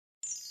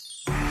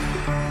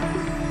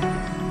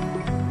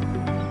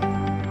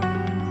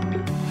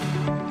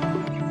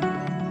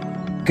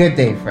Good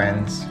day,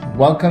 friends.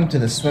 Welcome to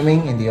the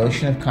Swimming in the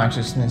Ocean of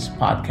Consciousness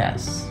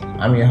podcast.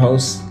 I'm your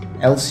host,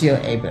 Elcio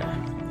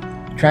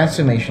Abraham,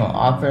 transformational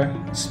author,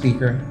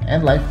 speaker,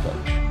 and life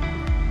coach.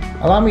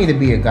 Allow me to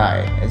be a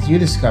guide as you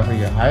discover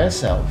your higher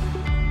self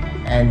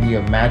and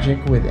your magic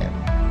within.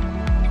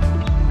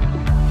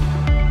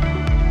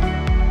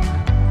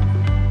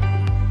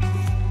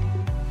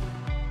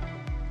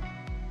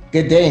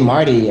 Good day,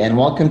 Marty, and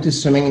welcome to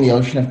Swimming in the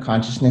Ocean of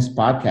Consciousness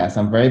podcast.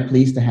 I'm very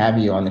pleased to have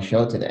you on the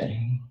show today.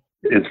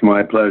 It's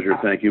my pleasure.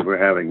 Thank you for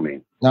having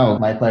me. No,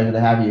 my pleasure to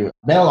have you. It's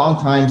been a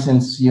long time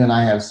since you and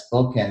I have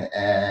spoken,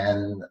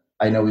 and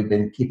I know we've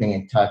been keeping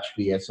in touch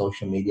via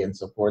social media and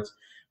so forth.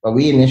 But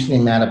we initially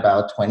met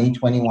about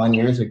 21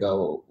 years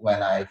ago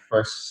when I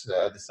first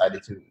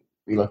decided to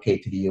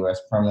relocate to the U.S.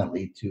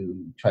 permanently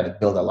to try to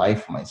build a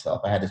life for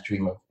myself. I had this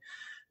dream of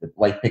the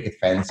white picket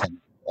fence and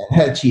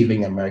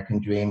achieving the American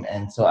dream.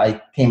 And so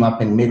I came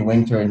up in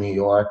midwinter in New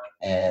York,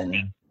 and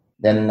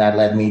then that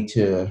led me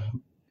to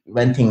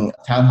renting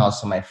a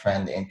townhouse for my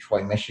friend in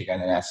Troy, Michigan,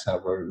 and that's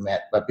where we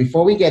met. But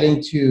before we get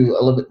into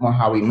a little bit more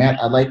how we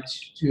met, I'd like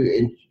to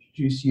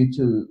introduce you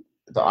to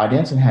the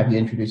audience and have you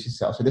introduce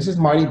yourself. So this is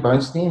Marty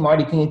Bernstein.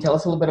 Marty, can you tell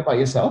us a little bit about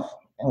yourself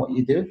and what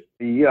you do?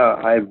 Yeah,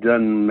 I've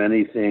done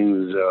many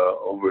things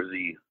over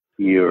the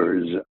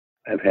years.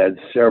 I've had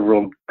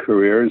several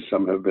careers.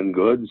 Some have been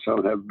good,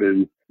 some have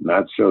been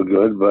not so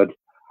good, but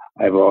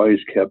I've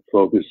always kept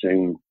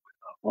focusing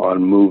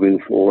on moving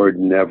forward,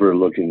 never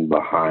looking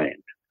behind.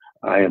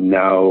 I am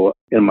now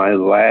in my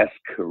last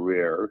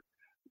career,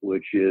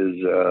 which has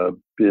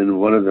been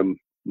one of the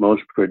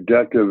most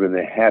productive and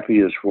the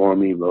happiest for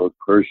me, both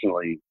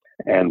personally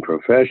and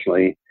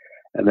professionally,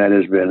 and that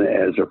has been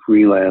as a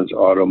freelance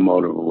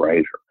automotive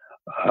writer.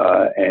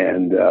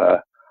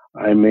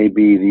 I may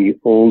be the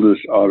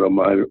oldest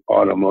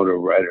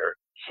automotive writer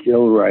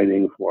still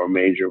writing for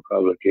major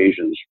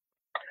publications,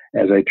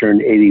 as I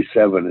turned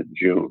 87 in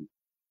June.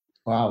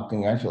 Wow,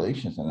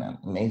 congratulations on that.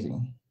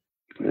 Amazing.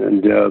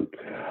 And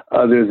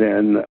other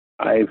than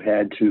I've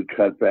had to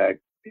cut back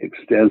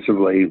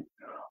extensively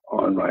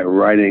on my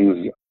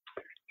writings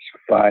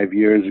 5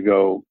 years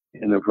ago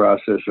in the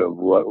process of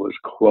what was,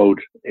 quote,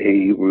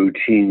 a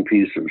routine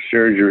piece of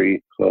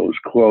surgery, close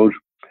quote.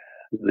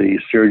 The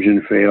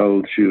surgeon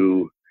failed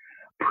to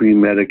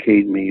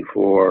pre-medicate me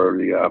for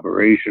the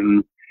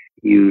operation,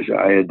 use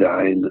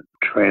iodine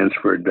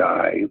transfer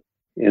dye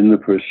in the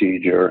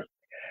procedure,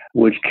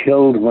 which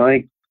killed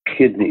my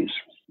kidneys,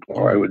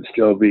 or I would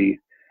still be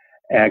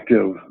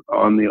active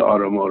on the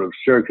automotive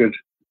circuit,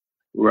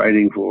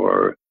 writing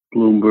for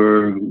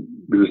Bloomberg,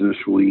 Business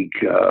Week.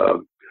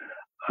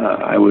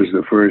 I was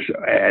the first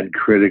ad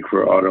critic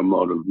for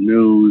Automotive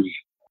News.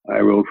 I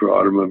wrote for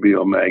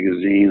Automobile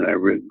Magazine.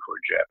 I've written for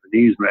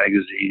Japanese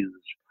magazines.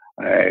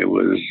 I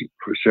was,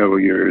 for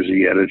several years,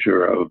 the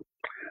editor of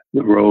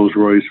the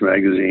Rolls-Royce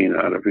magazine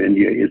out of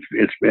India.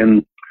 It's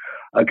been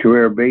a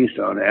career based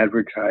on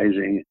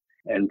advertising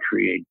and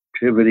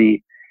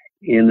creativity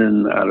in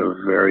and out of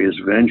various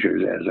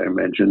ventures, as I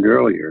mentioned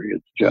earlier.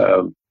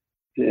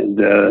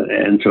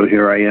 And so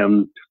here I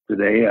am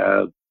today.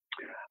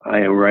 I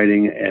am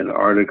writing an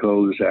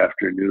article this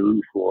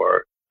afternoon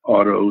for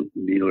Auto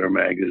Dealer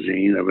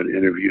magazine of an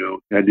interview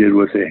I did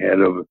with the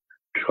head of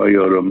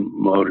Toyota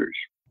Motors.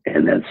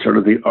 And that's sort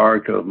of the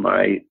arc of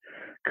my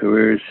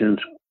career since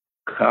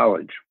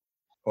college.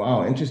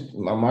 Wow,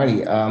 interesting,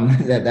 Marty.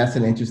 That's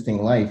an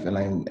interesting life, and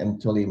I'm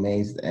totally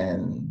amazed.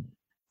 And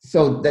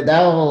so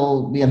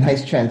that'll be a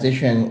nice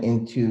transition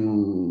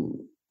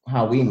into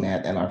how we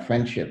met and our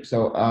friendship.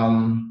 So,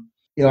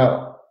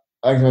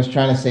 like I was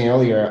trying to say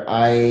earlier,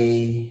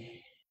 I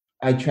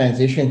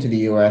transitioned to the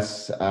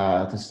U.S.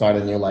 To start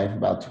a new life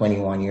about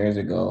 21 years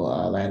ago.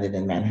 Landed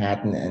in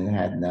Manhattan and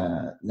had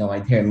no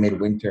idea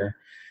midwinter.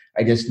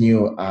 I just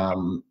knew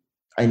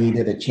I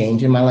needed a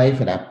change in my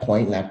life at that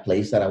point, in that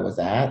place that I was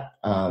at.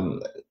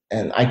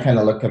 And I kind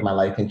of look at my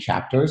life in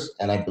chapters.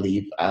 And I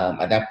believe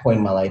at that point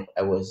in my life,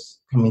 I was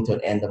coming to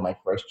the end of my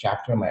first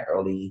chapter in my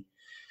early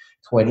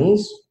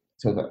 20s.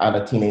 So out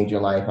of teenager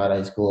life, out of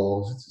high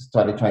school,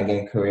 started trying to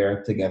get a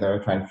career together,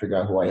 trying to figure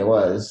out who I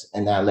was.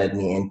 And that led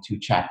me into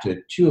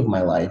chapter 2 of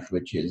my life,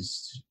 which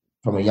is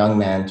from a young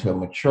man to a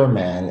mature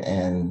man.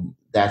 And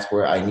that's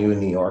where I knew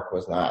New York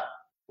was not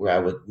where I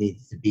would need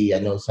to be. I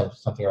know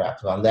something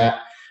wrapped around that.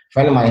 A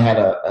friend of mine had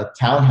a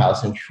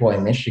townhouse in Troy,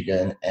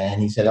 Michigan,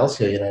 and he said,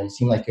 Elcio, you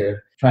seem like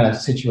you're trying to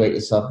situate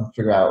yourself and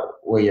figure out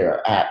where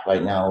you're at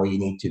right now, where you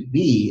need to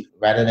be,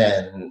 rather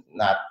than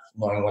not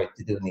knowing what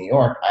to do in New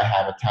York. I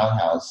have a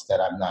townhouse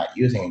that I'm not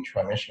using in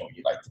Troy, Michigan. Would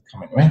you like to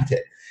come and rent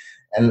it?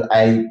 And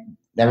I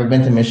never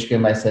been to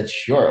Michigan, but I said,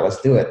 sure,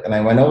 let's do it. And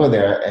I went over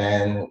there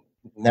and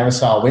never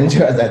saw a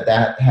winter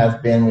that has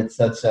been with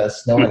such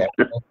snow and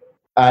everything.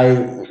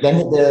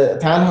 Then the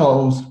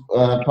townhomes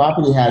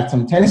property had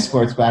some tennis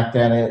courts back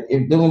there, and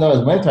even though it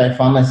was winter, I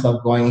found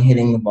myself going and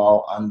hitting the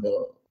ball on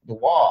the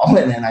wall.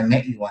 And then I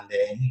met you one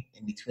day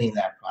in between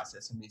that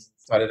process, and we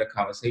started a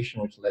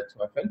conversation which led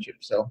to our friendship.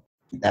 So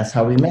that's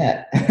how we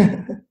met.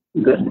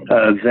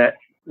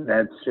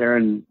 that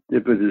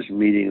serendipitous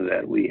meeting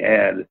that we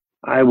had.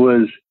 I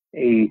was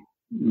a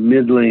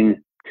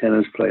middling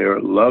tennis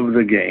player, loved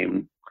the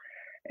game,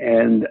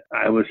 and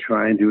I was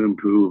trying to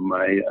improve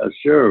my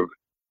serve.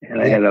 And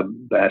I Yeah. had a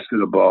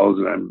basket of balls,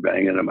 and I'm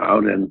banging them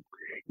out. And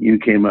you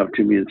came up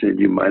to me and said,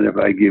 "Do you mind if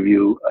I give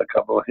you a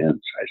couple of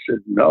hints?" I said,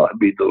 "No, I'd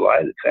be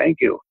delighted.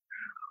 Thank you."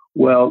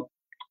 Well,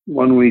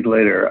 1 week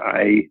later,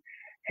 I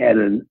had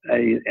an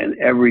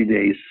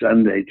everyday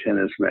Sunday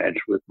tennis match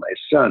with my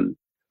son,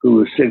 who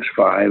was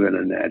 6'5" and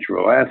a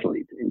natural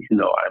athlete. And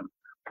I'm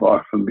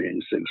far from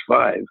being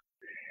 6'5".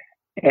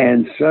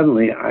 And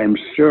suddenly I'm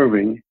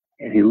serving,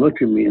 and he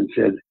looked at me and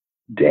said,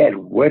 "Dad,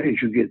 where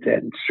did you get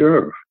that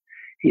serve?"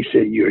 He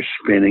said, "You're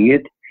spinning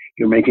it.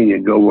 You're making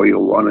it go where you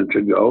want it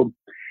to go."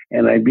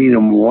 And I beat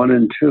him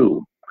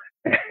 1-2.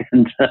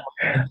 And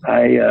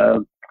I,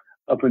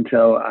 up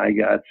until I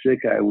got sick,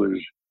 I was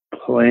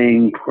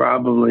playing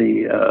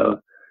probably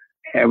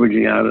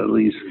averaging out at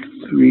least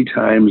 3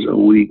 times a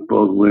week,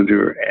 both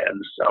winter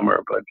and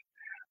summer. But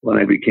when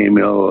I became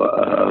ill,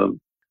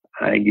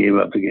 I gave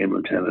up the game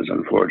of tennis,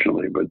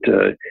 unfortunately. But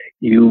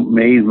you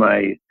made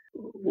my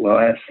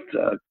last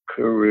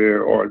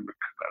career, or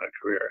not a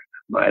career,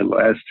 my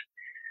last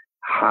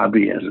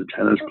hobby as a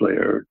tennis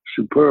player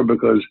superb,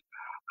 because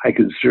I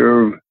could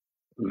serve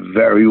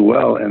very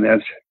well, and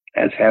that's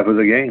half of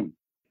the game.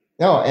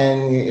 No,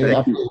 and you're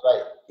Thank you. absolutely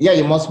right. Yeah,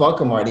 you're most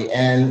welcome, Marty.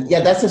 And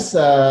yeah, that's just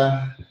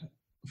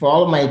for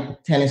all of my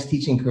tennis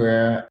teaching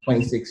career,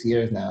 26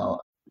 years now.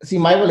 See,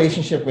 my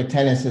relationship with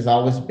tennis has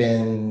always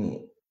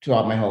been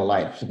throughout my whole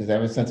life, because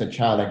ever since a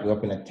child, I grew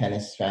up in a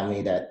tennis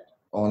family that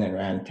owned and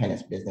ran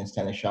tennis business,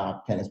 tennis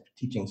shop, tennis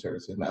teaching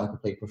services. My uncle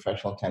played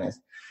professional tennis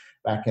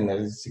back in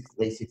the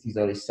late 60s,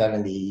 early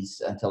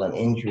 70s until an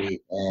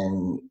injury.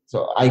 And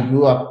so I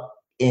grew up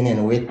in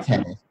and with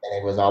tennis,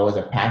 and it was always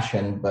a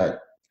passion. But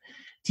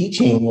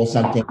teaching was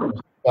something I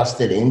was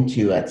busted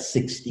into at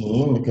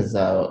 16, because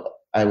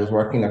I was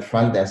working the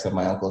front desk of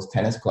my uncle's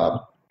tennis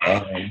club,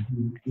 and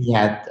he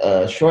had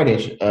a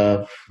shortage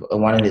of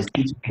one of his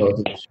teaching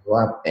clothes to show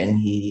up, and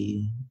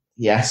he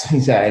asked me,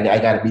 he said, I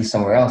got to be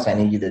somewhere else. I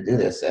need you to do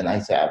this. And I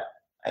said,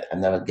 I've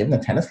never given a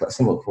tennis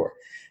lesson before.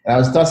 And I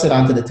was thrusted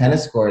onto the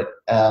tennis court.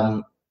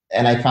 And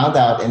I found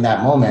out in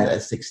that moment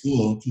at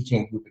 16,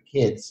 teaching a group of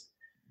kids,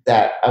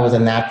 that I was a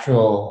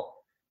natural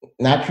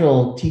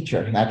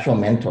teacher, natural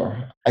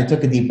mentor. I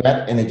took a deep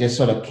breath, and it just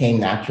sort of came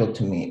natural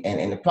to me.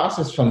 And in the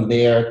process from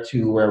there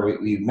to where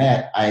we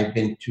met, I've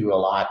been through a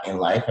lot in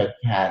life. I've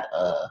had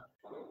a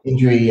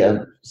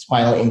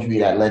spinal injury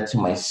that led to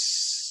my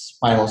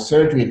spinal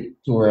surgery,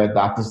 to where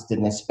doctors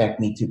didn't expect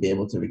me to be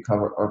able to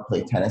recover or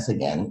play tennis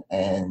again.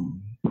 And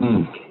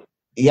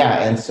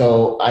yeah, and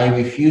so I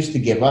refused to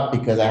give up,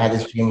 because I had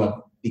this dream of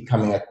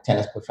becoming a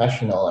tennis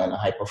professional and a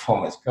high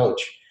performance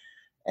coach.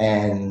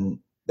 And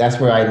that's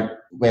where I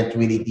went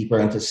really deeper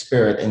into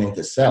spirit and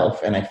into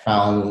self. And I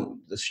found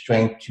the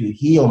strength to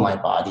heal my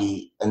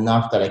body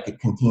enough that I could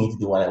continue to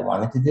do what I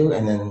wanted to do.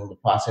 And then the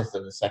process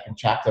of the second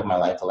chapter of my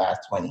life, the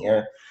last 20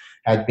 years,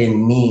 had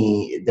been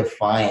me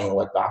defying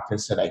what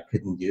doctors said I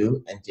couldn't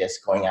do, and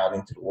just going out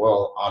into the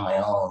world on my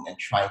own and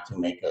trying to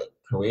make a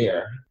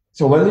career.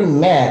 So when we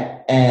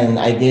met and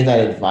I gave that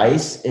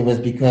advice, it was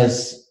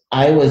because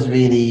I was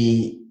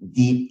really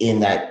deep in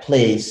that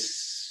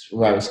place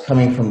where I was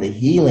coming from the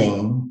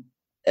healing,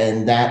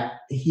 and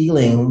that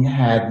healing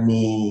had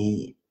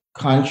me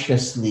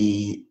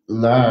consciously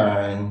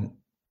learn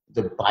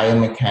the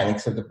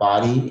biomechanics of the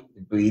body,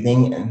 the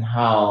breathing, and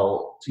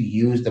how to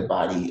use the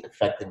body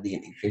effectively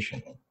and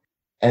efficiently.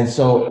 And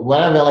so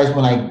what I realized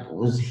when I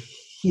was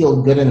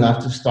healed good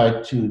enough to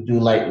start to do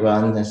light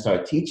runs and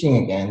start teaching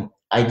again,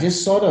 I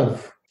just sort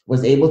of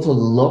was able to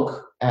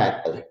look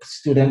at a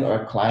student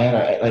or a client,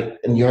 or like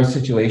in your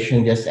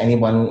situation, just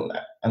anyone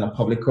on a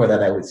public court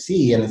that I would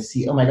see, and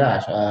see, oh my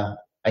gosh,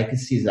 I could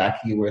see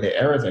exactly where the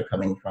errors are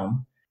coming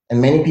from.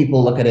 And many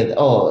people look at it,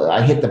 oh,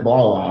 I hit the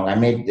ball wrong, I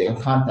made the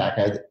contact.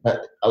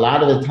 But a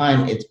lot of the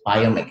time, it's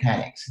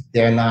biomechanics.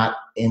 They're not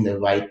in the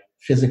right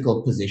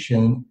physical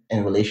position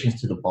in relation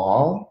to the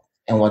ball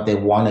and what they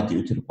want to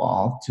do to the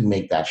ball to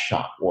make that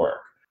shot work.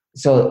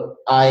 So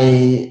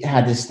I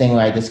had this thing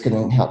where I just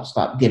couldn't help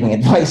stop giving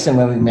advice. And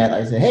when we met,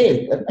 I said,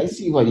 hey, I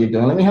see what you're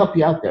doing. Let me help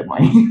you out there,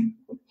 Mike.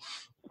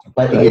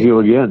 But Thank you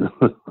again.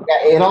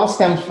 yeah, it all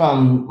stems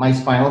from my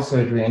spinal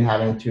surgery and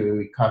having to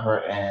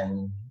recover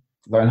and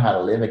learn how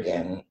to live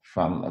again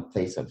from a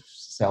place of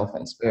self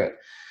and spirit.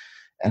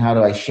 And how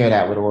do I share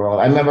that with the world?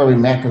 I remember we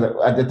met, because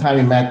at the time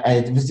we met,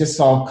 it was just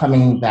all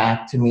coming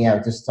back to me. I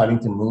was just starting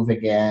to move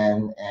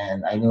again,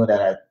 and I knew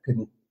that I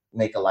couldn't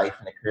make a life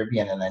in the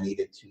Caribbean, and I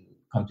needed to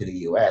come to the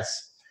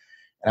U.S.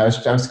 And I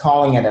was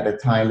calling it at the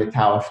time the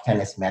Tower of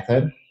Tennis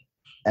Method.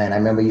 And I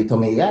remember you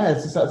told me, yeah, it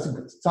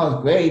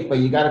sounds great, but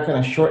you got to kind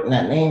of shorten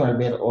that name a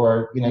bit,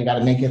 or you got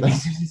to make it like.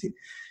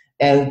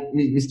 And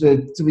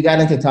we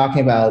got into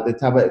talking about the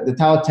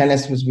Tower of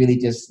Tennis was really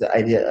just the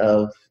idea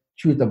of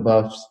truth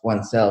above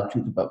oneself,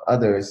 truth above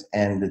others,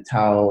 and the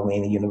Tao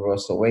meaning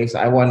universal way. So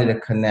I wanted to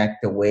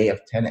connect the way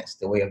of tennis,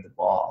 the way of the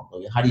ball.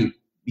 How do you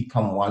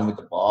become one with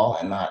the ball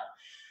and not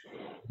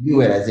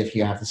view it as if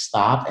you have to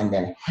stop and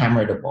then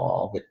hammer the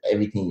ball with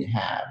everything you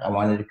have. I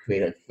wanted to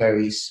create a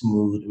very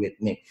smooth,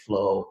 rhythmic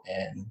flow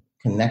and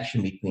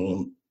connection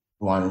between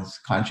one's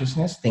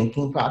consciousness,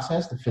 thinking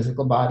process, the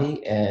physical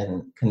body,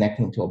 and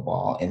connecting to a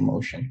ball in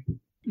motion.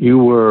 You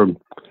were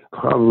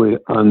probably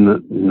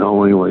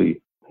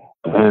unknowingly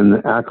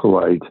an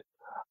acolyte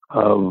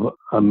of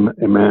a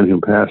man who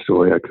passed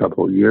away a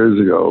couple of years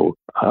ago,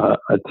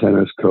 a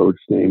tennis coach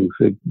named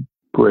Vic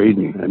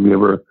Braden. Have you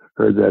ever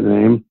heard that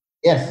name?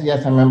 Yes,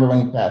 I remember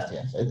when he passed.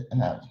 Yes, I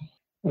have.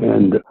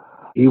 And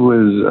he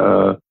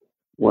was,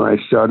 when I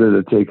started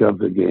to take up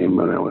the game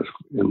when I was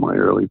in my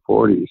early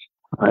 40s,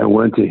 I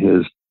went to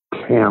his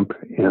camp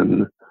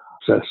in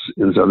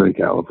Southern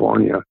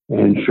California.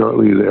 And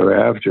shortly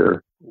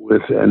thereafter,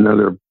 with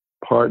another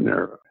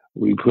partner,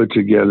 we put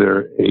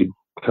together a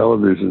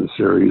television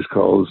series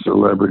called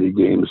Celebrity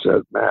Game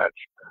Set Match,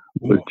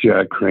 with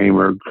Jack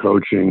Kramer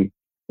coaching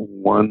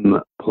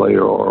one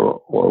player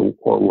or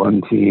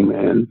one team,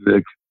 and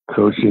Vic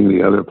coaching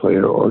the other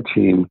player or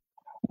team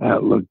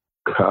at La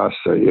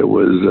Casa. It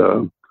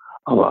was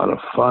a lot of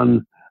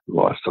fun,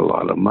 lost a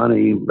lot of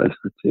money, but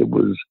it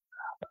was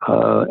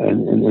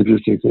an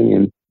interesting thing.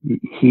 And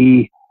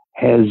he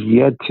has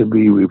yet to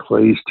be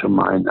replaced, to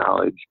my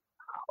knowledge,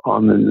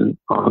 on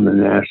the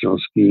national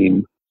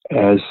scheme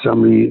as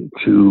somebody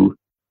to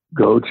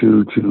go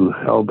to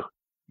help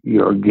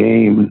your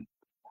game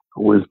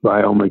with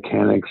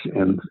biomechanics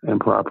and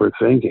proper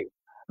thinking.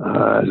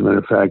 As a matter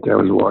of fact, I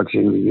was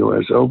watching the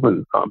U.S.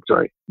 Open,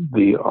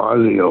 the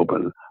Aussie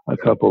Open a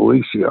couple of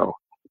weeks ago,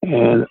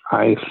 and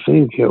I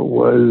think it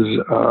was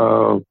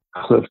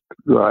Cliff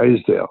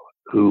Drysdale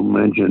who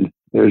mentioned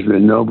there's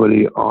been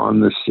nobody on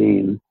the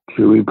scene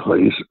to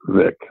replace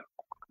Vic.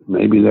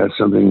 Maybe that's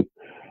something,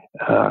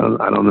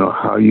 I don't know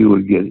how you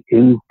would get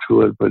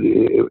into it, but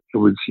it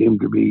would seem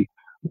to be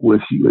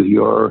with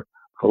your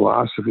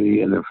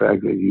philosophy and the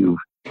fact that you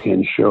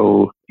can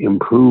show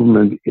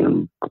improvement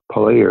in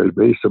players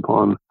based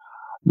upon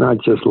not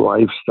just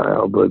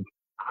lifestyle, but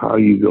how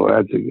you go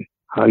at the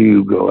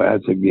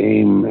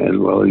game, as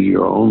well as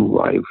your own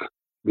life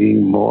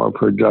being more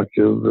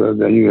productive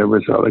than you ever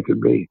thought it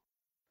could be.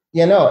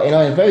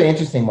 It's very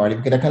interesting, Marty,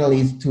 because that kind of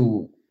leads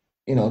to,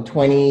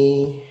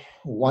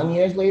 21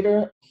 years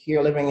later,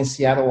 here living in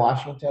Seattle,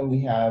 Washington,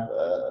 we have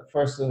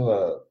first of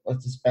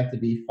what's expected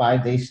to be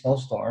 5-day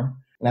snowstorm.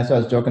 And that's what I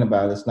was joking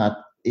about. It's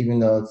not, even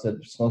though it's a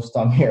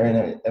snowstorm here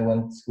and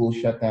when school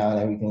shut down,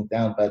 everything's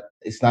down, but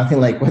it's nothing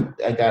like what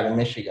I got in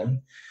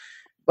Michigan.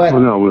 But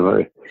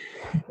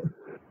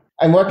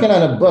I'm working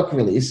on a book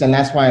release, and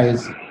that's why I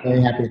was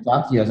very happy to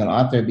talk to you as an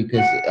author,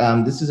 because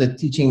this is a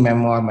teaching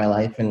memoir of my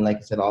life. And like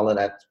I said, all of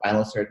that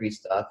spinal surgery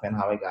stuff and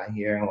how I got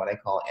here and what I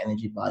call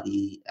energy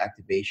body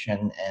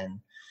activation.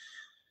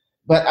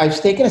 But I've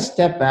taken a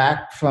step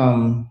back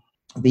from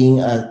being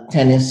a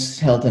tennis,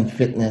 health, and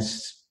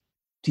fitness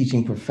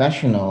teaching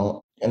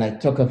professional, and I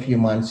took a few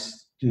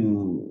months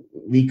to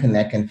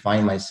reconnect and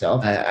find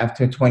myself.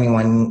 After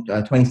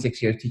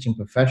 26 years teaching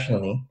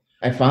professionally,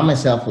 I found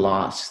myself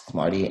lost,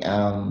 Marty,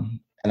 and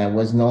I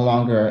was no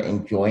longer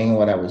enjoying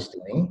what I was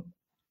doing.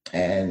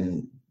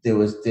 And there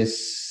was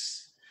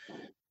this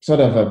sort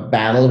of a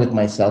battle with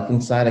myself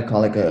inside. I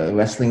call it a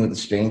wrestling with a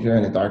stranger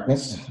in the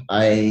darkness.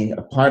 A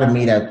part of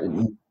me that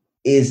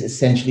is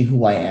essentially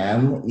who I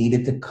am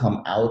needed to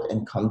come out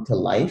and come to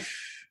life.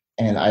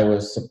 And I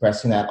was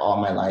suppressing that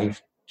all my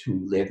life to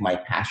live my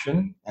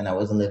passion, and I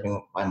wasn't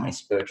living by my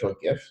spiritual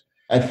gift.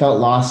 I felt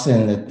lost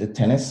in the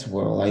tennis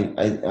world.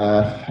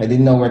 I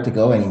didn't know where to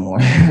go anymore.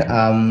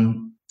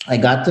 I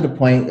got to the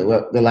point,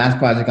 the last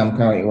project I'm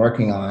currently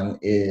working on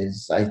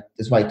this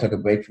is why I took a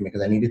break from it,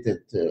 because I needed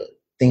to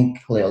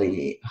think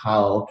clearly,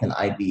 how can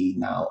I be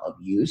now of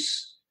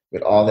use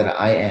with all that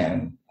I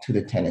am to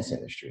the tennis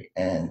industry?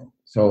 And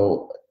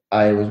so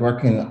I was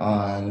working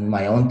on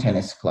my own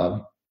tennis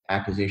club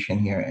acquisition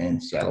here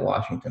in Seattle,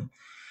 Washington,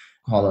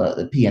 called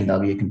the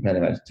PNW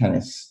Competitive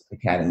Tennis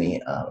Academy,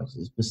 which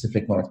is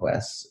Pacific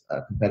Northwest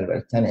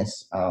Competitive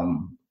Tennis.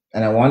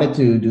 And I wanted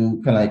to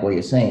do kind of like what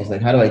you're saying. It's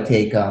like, how do I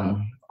take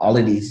all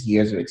of these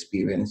years of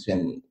experience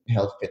in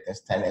health,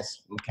 fitness,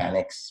 tennis,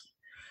 mechanics,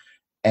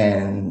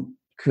 and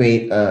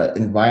create an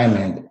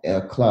environment,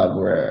 a club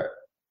where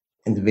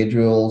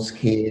individuals,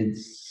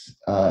 kids,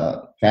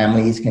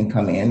 families can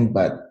come in,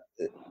 but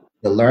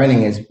the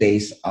learning is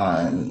based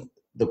on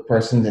the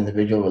person's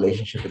individual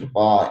relationship with the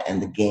ball,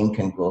 and the game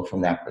can grow from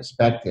that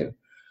perspective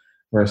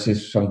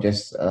versus from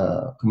just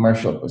a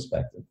commercial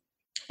perspective.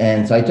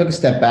 And so I took a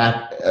step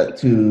back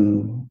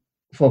to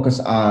focus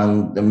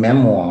on the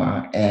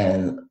memoir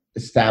and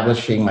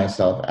establishing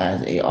myself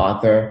as a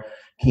author,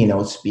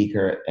 keynote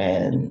speaker,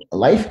 and a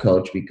life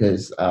coach,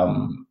 because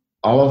all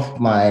of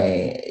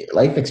my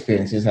life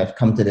experiences have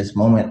come to this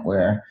moment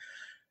where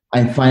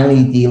I'm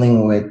finally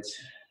dealing with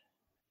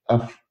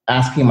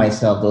asking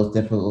myself those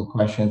difficult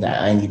questions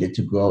that I needed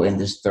to grow in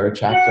this third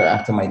chapter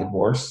after my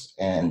divorce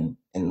and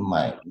in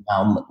my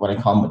now what I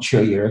call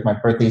mature years. My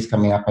birthday is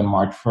coming up on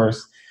March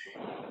 1st.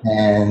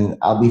 and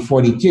I'll be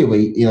 42. But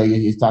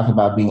you talk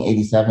about being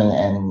 87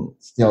 and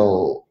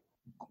still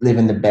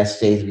living the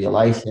best days of your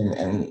life,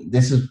 and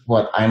this is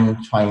what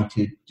I'm trying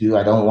to do.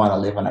 I don't want to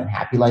live an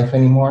unhappy life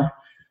anymore,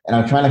 and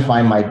I'm trying to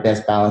find my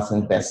best balance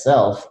and best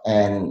self.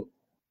 And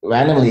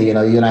randomly, you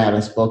and I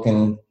haven't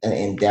spoken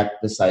in depth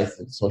besides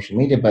the social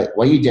media, but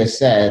what you just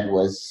said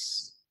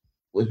was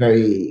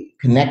very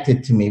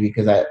connected to me,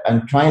 because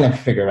I'm trying to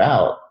figure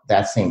out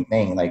that same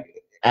thing. Like,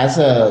 as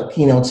a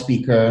keynote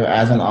speaker,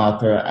 as an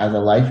author, as a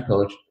life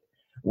coach,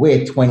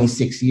 with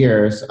 26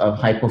 years of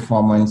high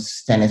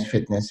performance tennis,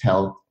 fitness,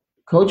 health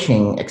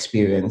coaching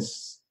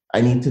experience,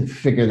 I need to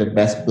figure the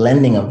best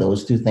blending of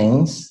those two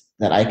things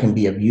that I can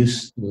be of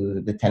use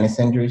to the tennis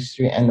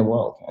industry and the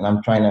world. And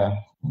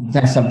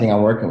that's something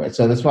I'm working with.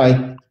 So that's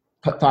why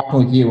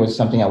talking with you was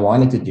something I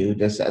wanted to do,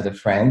 just as a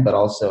friend, but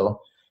also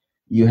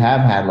you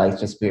have had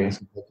life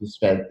experiences that you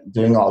spent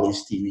doing all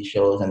these TV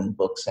shows and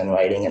books and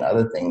writing and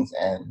other things.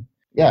 And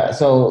yeah,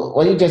 so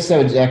what you just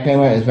said with Jack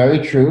Kramer is very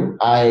true.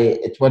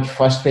 It's what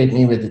frustrates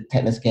me with the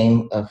tennis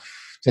game of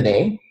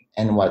today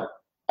and what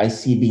I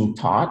see being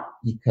taught,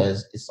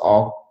 because it's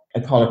all,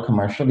 I call it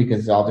commercial, because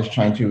it's all just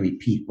trying to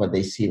repeat what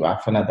they see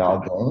Rafa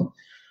Nadal doing,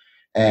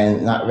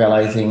 and not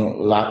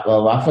realizing,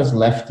 well, Rafa's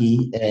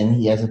lefty and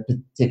he has a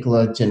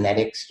particular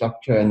genetic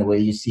structure in the way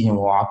you see him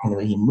walk and the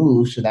way he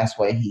moves. So that's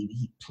why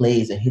he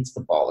plays and hits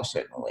the ball a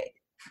certain way.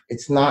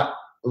 It's not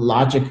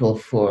logical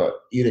for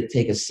you to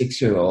take a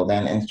 6-year-old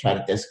and try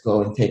to just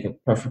go and take a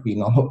perfectly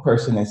normal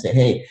person and say,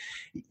 hey,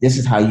 this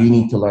is how you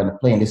need to learn to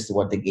play and this is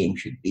what the game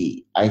should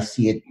be. I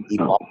see it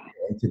evolving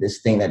into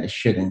this thing that it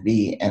shouldn't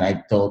be. And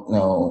I don't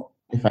know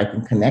if I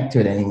can connect to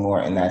it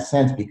anymore in that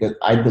sense, because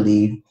I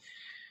believe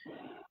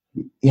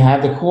you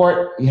have the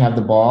court, you have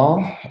the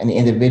ball, and the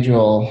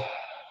individual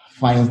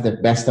finds the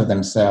best of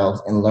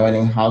themselves in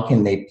learning how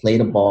can they play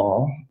the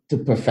ball to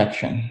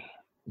perfection,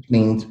 which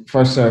means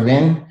first serve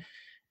in,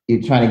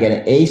 you're trying to get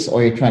an ace,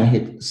 or you're trying to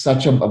hit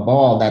such a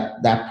ball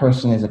that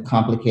person is a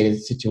complicated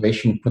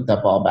situation to put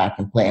that ball back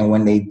in play. And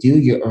when they do,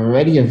 you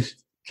already have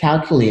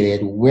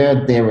calculated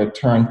where their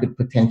return could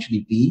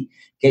potentially be.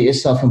 Get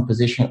yourself in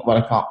position, what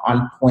I call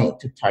on point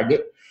to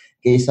target.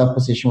 Get yourself in a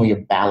position where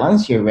you're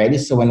balanced, you're ready.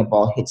 So when the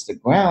ball hits the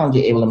ground,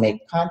 you're able to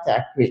make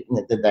contact,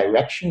 creating the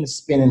direction, the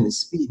spin, and the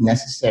speed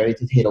necessary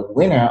to hit a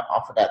winner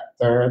off of that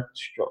third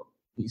stroke.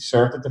 You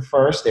served at the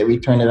first, they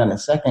return it on the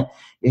second,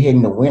 you're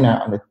hitting the winner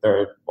on the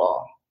third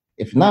ball.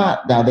 If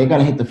not, now they're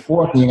going to hit the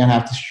fourth, and you're going to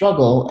have to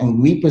struggle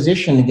and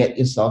reposition to get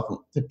yourself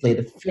to play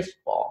the fifth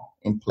ball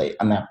in play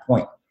on that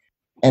point.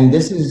 And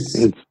this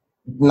is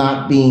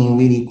not being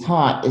really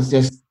taught. It's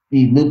just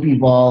the loopy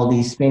ball,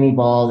 the spinny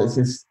ball. It's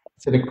just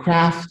to the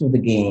craft of the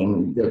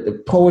game,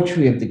 the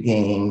poetry of the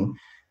game,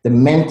 the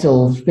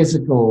mental,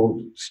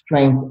 physical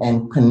strength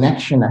and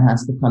connection that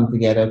has to come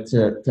together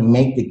to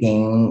make the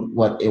game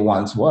what it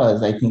once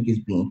was, I think is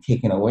being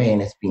taken away,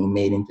 and it's being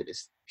made into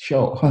this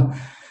show.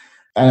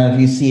 I don't know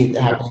if you see it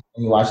happening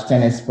when you watch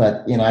tennis,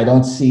 but I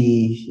don't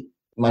see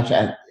much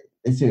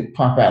it's a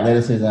proper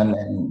athleticism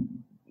and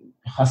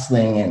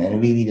hustling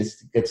and really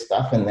just good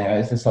stuff in there.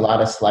 It's just a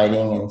lot of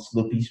sliding and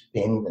loopy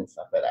spins and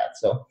stuff like that.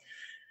 So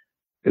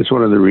it's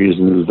one of the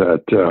reasons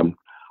that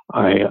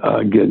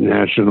I get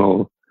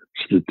national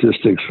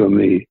statistics from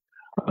the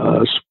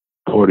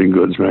Sporting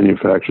Goods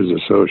Manufacturers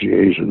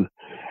Association.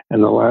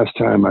 And the last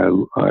time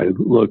I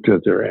looked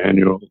at their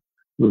annual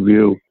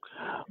review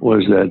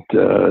was that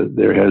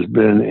there has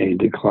been a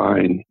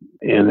decline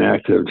in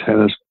active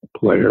tennis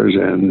players,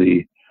 and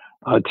the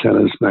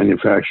tennis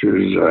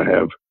manufacturers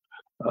have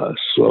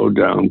slowed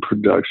down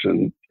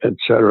production,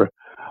 etc.,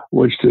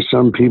 which to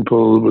some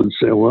people would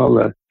say,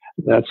 well,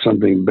 that's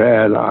something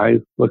bad. I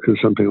look at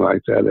something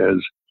like that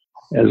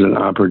as an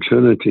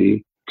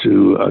opportunity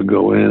to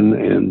go in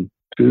and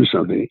do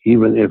something,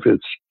 even if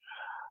it's.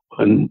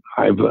 And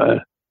I've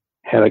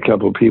had a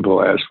couple of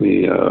people ask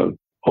me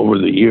over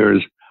the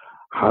years,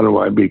 how do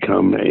I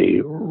become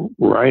a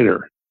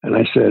writer? And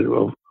I said,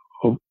 well,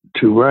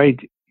 to write,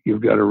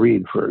 you've got to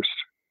read first,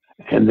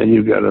 and then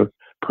you've got to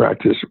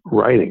practice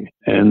writing.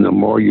 And the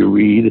more you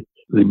read,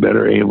 the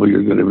better able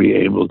you're going to be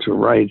able to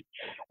write.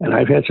 And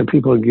I've had some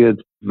people get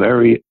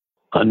very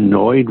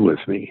annoyed with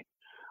me.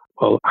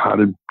 Well, how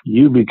did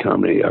you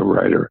become a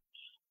writer?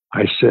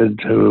 I said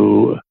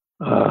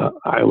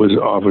I was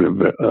offered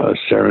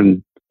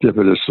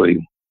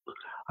serendipitously.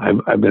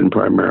 I've been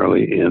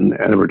primarily in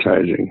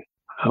advertising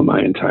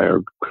my entire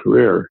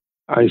career.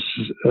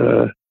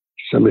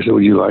 Somebody said,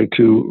 would you like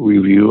to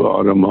review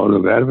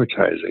automotive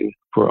advertising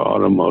for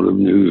Automotive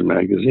News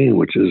magazine,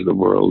 which is the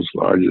world's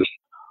largest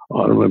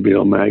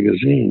automobile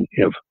magazine?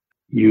 If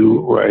you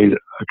write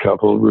a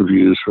couple of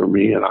reviews for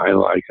me and I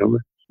like them,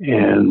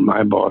 and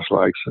my boss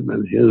likes them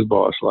and his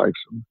boss likes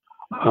them,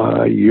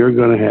 you're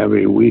going to have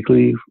a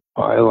weekly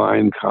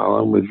byline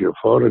column with your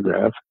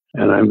photograph,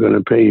 and I'm going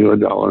to pay you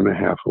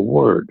 $1.50 a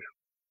word.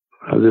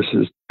 This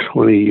is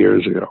 20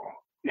 years ago.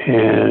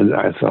 And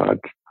I thought,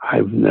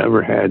 I've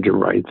never had to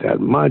write that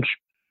much,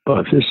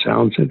 but this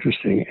sounds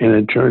interesting. And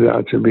it turned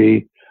out to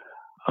be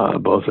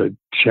both a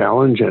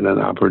challenge and an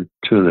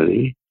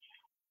opportunity.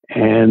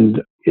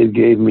 And it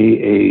gave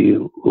me a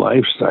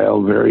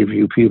lifestyle very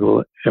few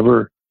people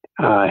ever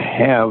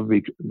have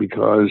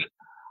because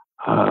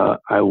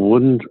I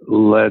wouldn't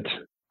let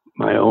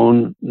my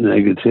own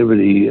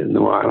negativity,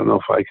 no, I don't know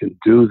if I can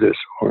do this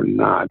or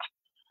not,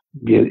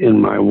 get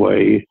in my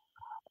way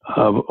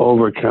of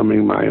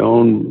overcoming my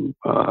own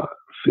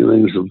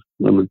feelings of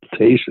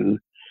limitation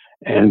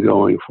and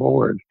going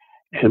forward.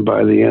 And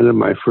by the end of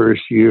my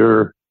first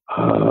year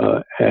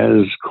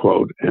as,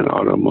 quote, an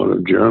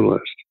automotive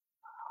journalist,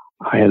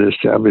 I had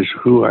established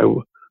who I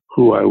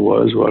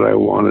was, what I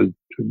wanted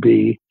to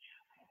be,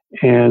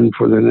 and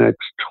for the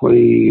next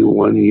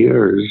 21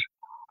 years,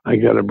 I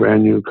got a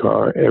brand new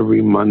car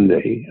every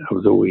Monday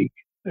of the week,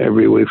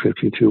 every week,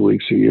 52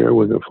 weeks a year,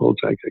 with a full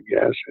tank of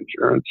gas,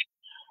 insurance,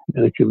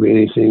 and it could be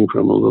anything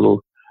from a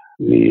little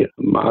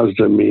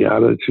Mazda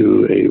Miata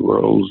to a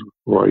Rolls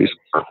Royce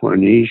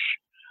Corniche.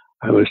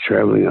 I was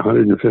traveling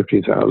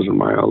 150,000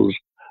 miles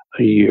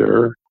a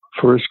year,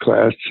 first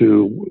class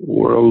to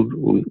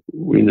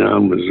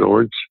world-renowned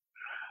resorts,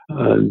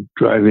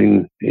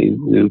 driving a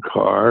new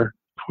car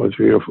for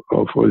three,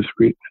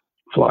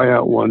 fly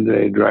out one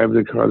day, drive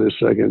the car the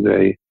second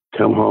day,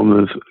 come home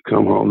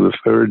the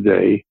third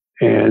day,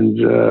 and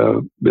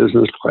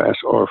business class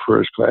or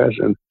first class,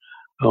 and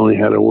only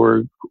had to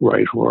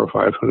write 400 or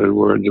 500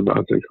 words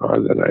about the car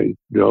that I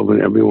drove,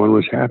 and everyone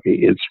was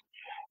happy. It's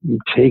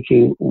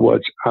taking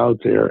what's out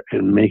there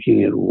and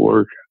making it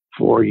work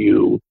for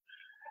you,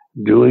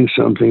 doing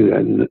something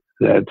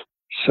that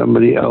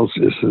somebody else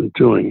isn't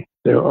doing.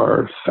 There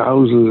are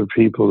thousands of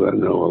people that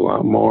know a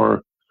lot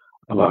more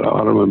about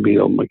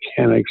automobile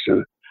mechanics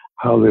and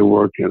how they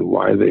work and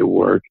why they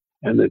work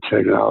and the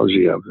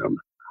technology of them.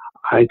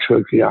 I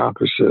took the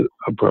opposite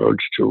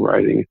approach to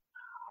writing.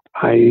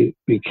 I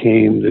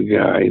became the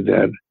guy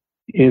that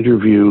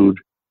interviewed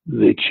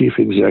the chief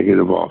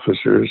executive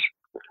officers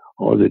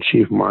or the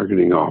chief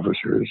marketing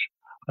officers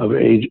of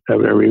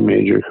every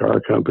major car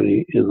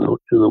company in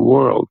the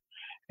world.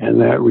 And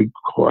that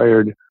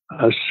required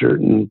a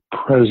certain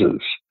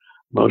presence.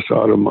 Most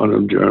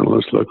automotive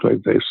journalists look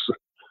like they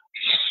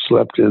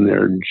slept in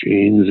their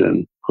jeans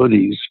and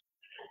hoodies,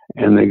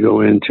 and they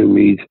go in to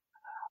meet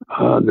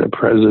the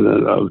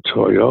president of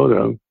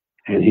Toyota,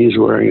 and he's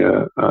wearing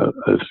a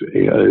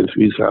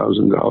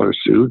 $3,000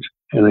 suit,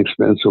 an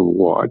expensive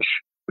watch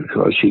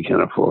because he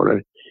can afford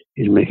it.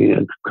 He's making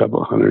a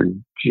couple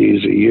hundred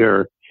G's a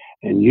year,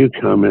 and you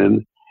come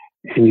in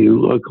and you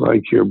look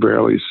like you're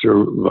barely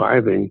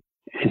surviving,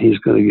 and he's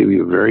going to give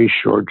you a very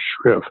short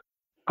shrift.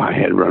 I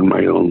had run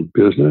my own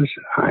business.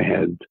 I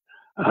had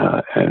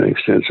an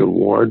extensive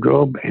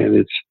wardrobe, and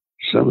it's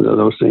some of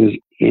those things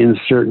in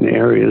certain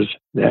areas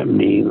that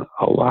mean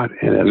a lot.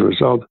 And as a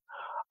result,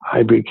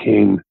 I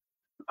became,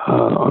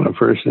 on a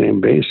first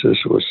name basis,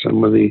 with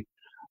some of the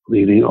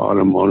leading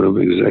automotive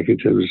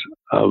executives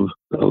of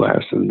the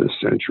last in this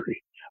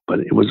century.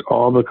 But it was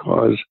all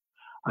because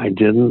I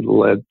didn't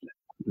let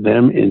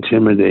them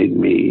intimidate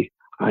me.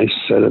 I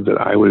said that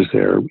I was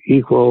their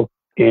equal,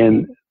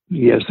 and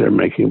yes, they're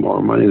making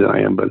more money than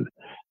I am, but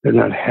they're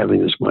not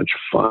having as much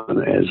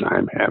fun as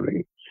I'm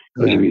having.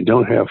 Because if you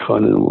don't have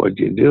fun in what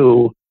you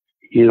do,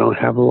 you don't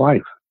have a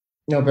life.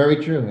 No, very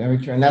true, very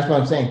true. And that's what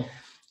I'm saying.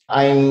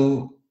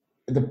 I'm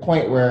at the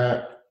point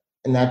where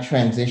in that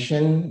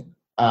transition,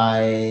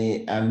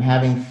 I am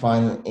having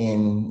fun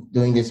in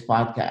doing this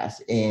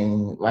podcast,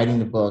 in writing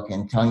the book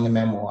and telling the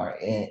memoir,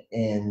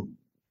 in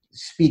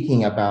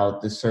speaking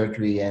about the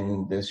surgery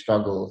and the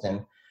struggles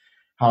and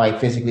how I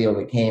physically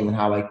overcame and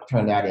how I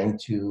turned that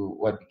into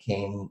what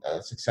became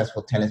a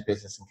successful tennis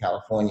business in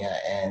California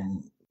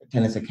and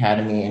tennis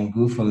academy, and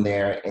grew from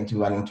there into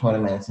running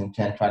tournaments and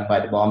trying to buy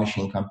the ball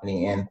machine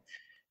company. And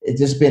it's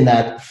just been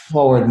that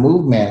forward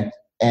movement.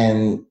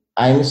 And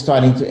I'm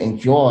starting to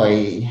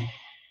enjoy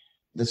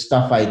the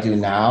stuff I do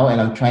now. And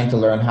I'm trying to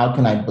learn how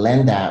can I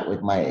blend that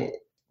with my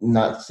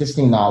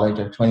existing knowledge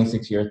of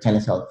 26 years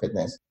tennis health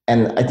fitness.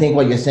 And I think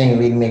what you're saying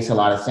really makes a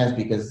lot of sense,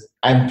 because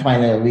I'm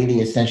trying to really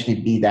essentially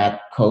be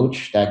that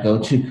coach, that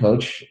go-to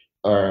coach,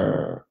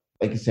 or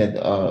like you said,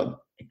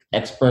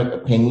 expert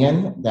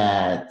opinion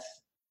that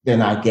they're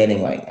not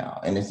getting right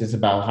now. And it's just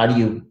about how do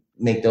you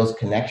make those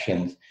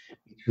connections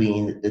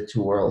between the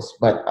two worlds.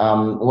 But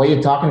what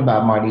you're talking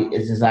about, Marty,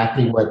 is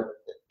exactly what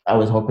I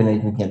was hoping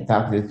that you can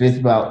talk to. It's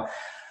about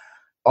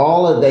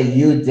all of that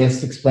you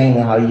just explained,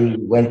 how you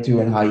went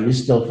through and how you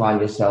still find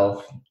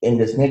yourself in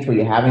this niche where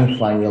you're having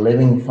fun, you're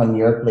living from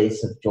your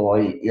place of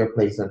joy, your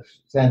place of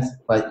sense,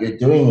 but you're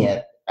doing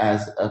it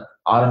as an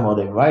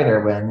automotive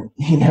writer when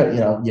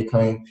you're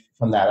coming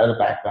from that other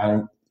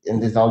background,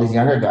 and there's all these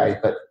younger guys.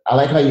 But I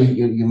like how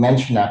you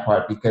mentioned that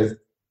part, because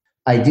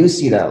I do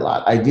see that a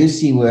lot. I do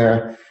see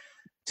where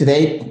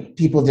today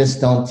people just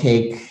don't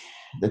take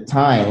the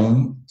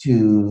time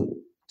to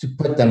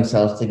put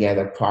themselves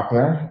together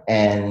proper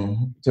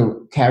and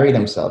to carry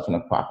themselves in a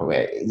proper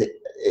way.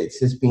 It's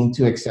just being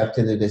too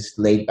accepted of this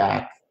laid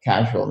back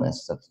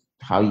casualness of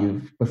how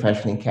you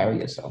professionally carry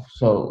yourself.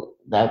 So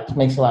that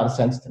makes a lot of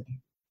sense to me.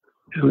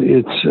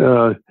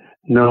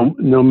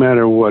 no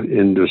matter what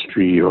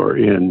industry you're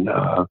in.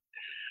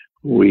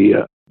 We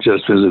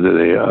just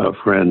visited a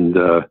friend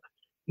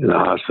in the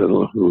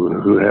hospital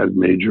who had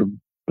major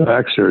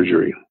back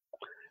surgery.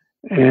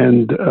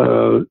 And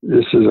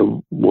this is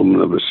a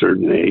woman of a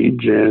certain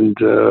age. And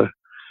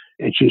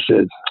she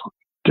said,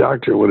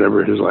 Doctor,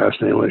 whatever his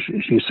last name was,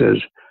 she says,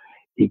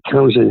 he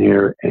comes in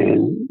here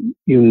and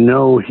you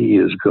know he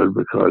is good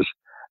because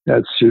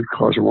that suit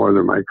costs more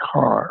than my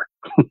car.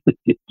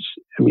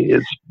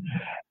 There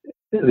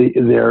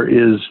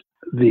is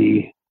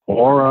the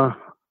aura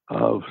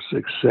of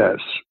success.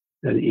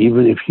 And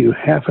even if you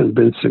haven't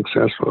been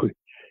successful,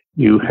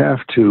 you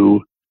have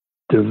to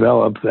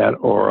develop that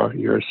aura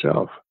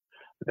yourself.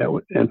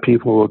 And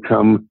people will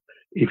come,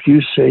 if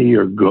you say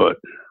you're good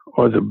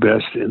or the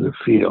best in the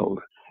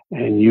field,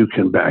 and you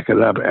can back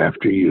it up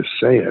after you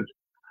say it,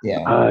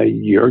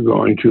 you're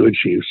going to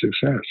achieve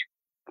success,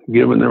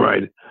 given the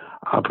right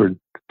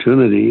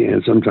opportunity.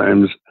 And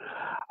sometimes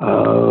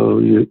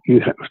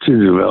you have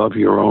to develop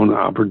your own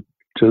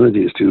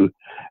opportunities to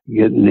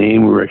get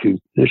name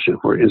recognition.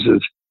 For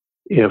instance,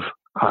 if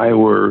I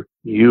were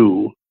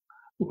you,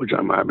 which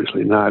I'm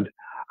obviously not,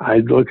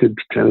 I'd look at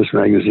Tennis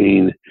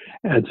Magazine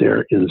at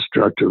their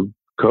instructive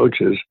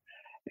coaches,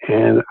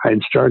 and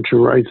I'd start to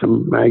write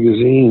some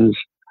magazines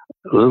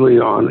literally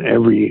on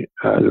every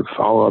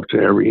follow-up to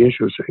every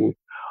issue saying,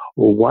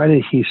 well, why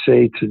did he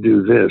say to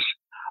do this?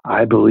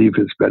 I believe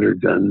it's better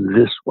done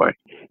this way.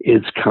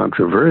 It's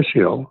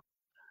controversial,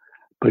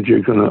 but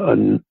you're going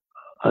to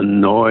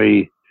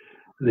annoy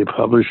the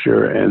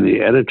publisher and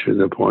the editor to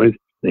the point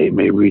they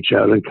may reach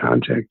out and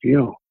contact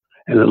you.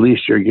 And at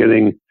least you're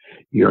getting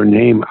your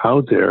name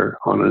out there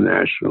on a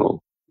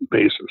national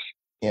basis.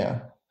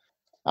 Yeah.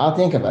 I'll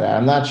think about it.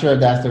 I'm not sure if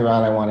that's the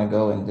route I want to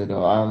go into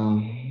though. I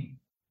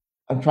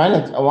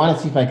want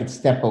to see if I could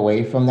step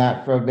away from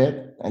that for a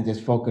bit and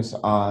just focus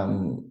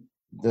on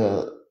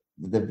the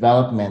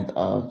development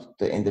of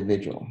the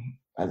individual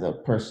as a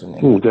person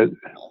in a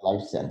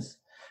life sense.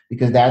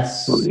 Because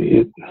that's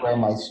where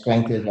my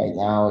strength is right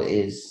now,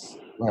 is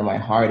where my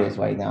heart is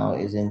right now,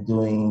 is in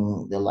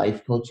doing the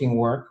life coaching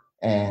work.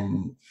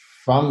 And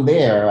from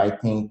there, I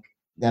think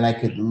then I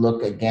could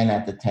look again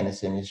at the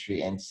tennis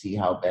industry and see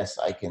how best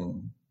I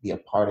can be a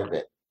part of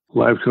it.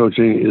 Life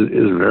coaching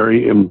is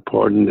very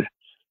important.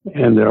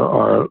 And there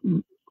are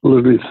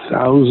literally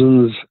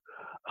thousands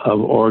of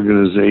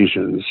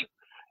organizations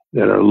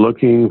that are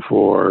looking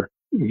for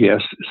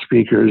guest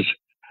speakers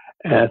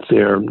at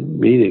their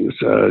meetings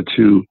so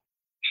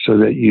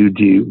that you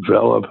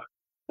develop,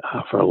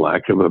 for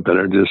lack of a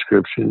better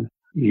description,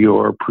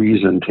 your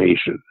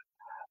presentation.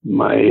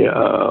 My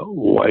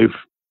wife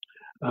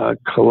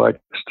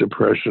collects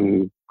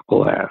depression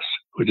glass,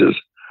 which is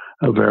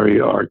a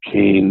very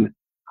arcane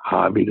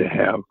hobby to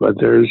have, but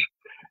there's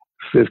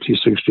 50,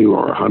 60,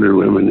 or 100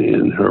 women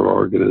in her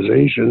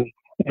organization,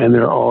 and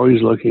they're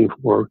always looking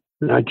for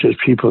not just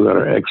people that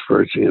are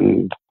experts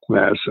in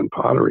glass and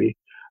pottery,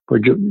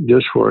 but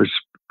just for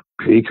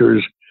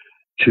speakers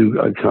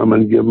to come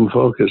and give them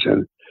focus.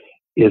 And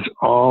it's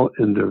all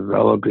in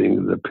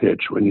developing the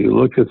pitch. When you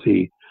look at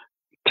the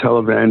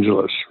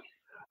televangelists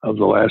of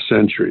the last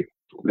century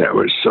that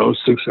were so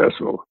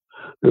successful,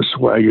 the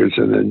Swaggarts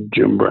and the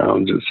Jim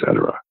Browns,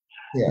 etc.,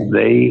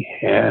 they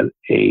had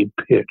a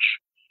pitch.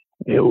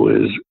 It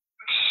was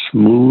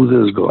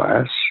smooth as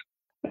glass,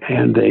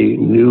 and they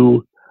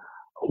knew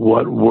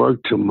what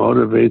worked to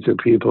motivate the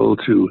people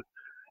to,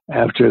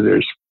 after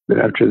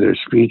their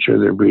speech or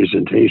their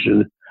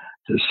presentation,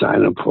 to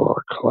sign up for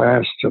a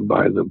class, to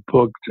buy the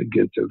book, to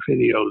get the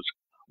videos,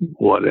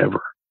 whatever.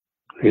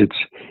 It's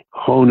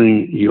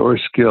honing your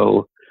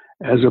skill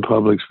as a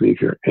public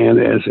speaker and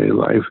as a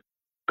life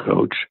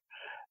coach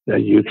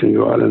that you can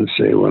go out and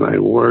say, when I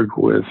work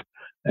with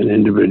an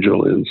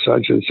individual in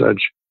such and such,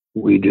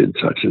 we did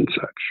such and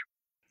such.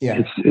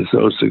 Yeah. It's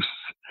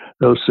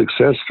those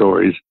success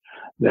stories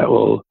that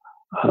will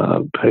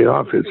pay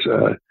off.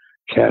 It's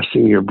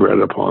casting your bread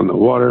upon the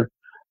water.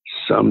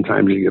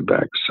 Sometimes you get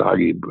back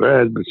soggy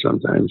bread, but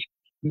sometimes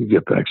you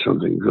get back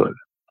something good.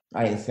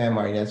 I understand,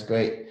 Marty. That's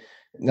great.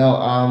 No,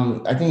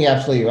 I think you're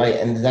absolutely right.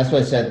 And that's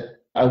what I said.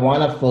 I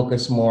want to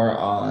focus more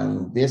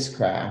on this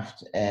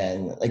craft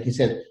and, like you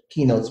said,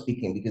 keynote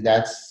speaking, because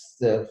that's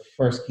the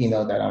first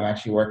keynote that I'm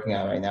actually working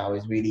on right now,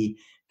 is really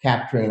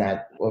capturing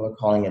that, what we're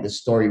calling it, the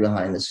story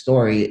behind the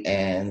story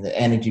and the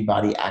energy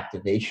body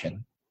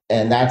activation.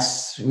 And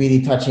that's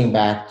really touching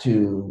back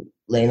to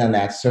laying on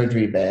that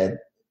surgery bed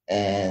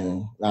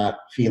and not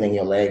feeling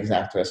your legs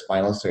after a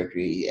spinal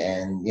surgery,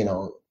 and, you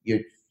know, your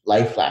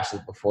life flashes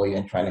before you,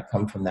 and trying to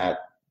come from that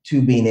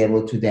to being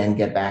able to then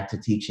get back to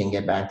teaching,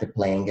 get back to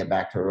playing, get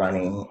back to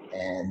running.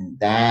 And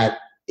that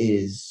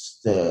is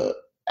the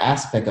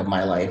aspect of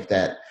my life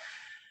that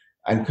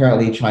I'm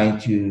currently trying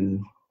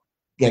to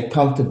get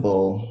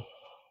comfortable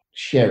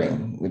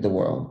sharing with the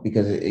world,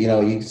 because, you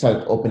know, you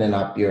start opening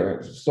up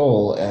your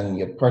soul and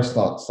your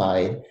personal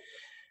side,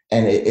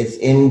 And it's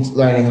in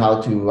learning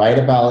how to write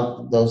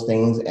about those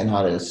things and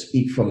how to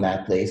speak from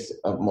that place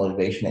of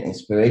motivation and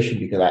inspiration,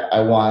 because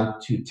I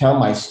want to tell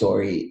my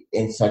story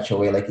in such a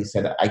way, like you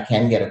said, I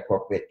can get a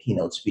corporate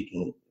keynote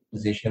speaking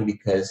position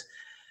because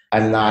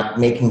I'm not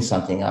making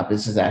something up.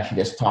 This is actually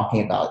just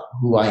talking about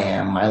who I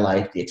am, my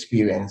life, the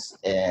experience,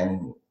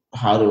 and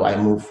how do I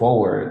move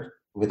forward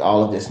with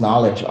all of this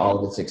knowledge, all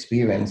of this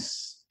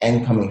experience,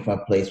 and coming from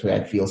a place where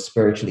I feel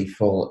spiritually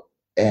full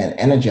and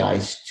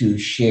energized to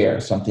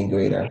share something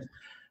greater.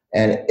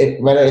 And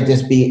whether it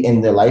just be in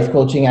the life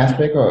coaching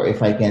aspect, or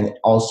if I can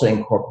also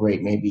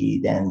incorporate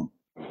maybe then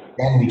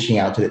reaching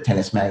out to the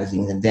tennis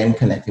magazines and then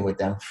connecting with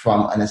them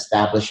from an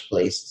established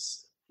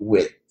place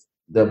with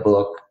the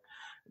book,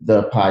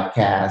 the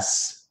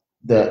podcasts,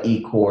 the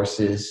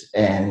e-courses,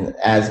 and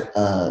as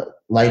a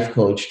life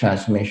coach,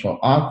 transformational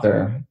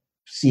author,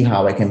 see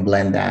how I can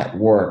blend that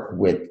work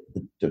with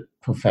the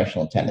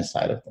professional tennis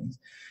side of things.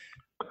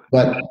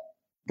 But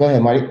go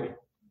ahead, Marty.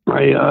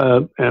 I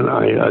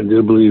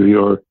do believe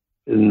you're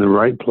in the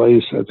right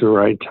place at the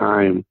right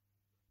time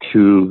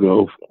to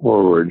go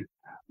forward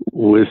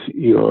with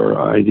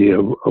your idea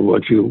of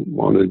what you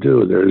want to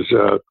do.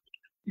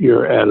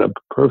 You're at a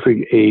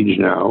perfect age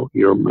now.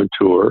 You're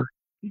mature.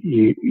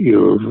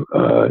 You've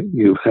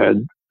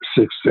had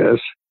success.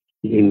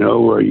 You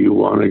know where you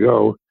want to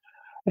go,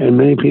 and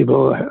many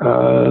people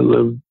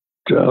live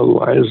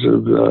lives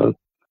of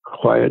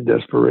quiet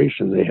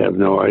desperation. They have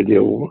no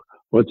idea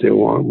what they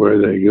want, where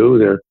they go.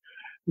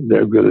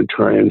 They're going to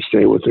try and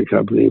stay with the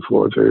company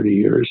for 30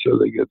 years so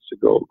they get the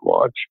gold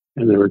watch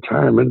and their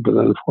retirement. But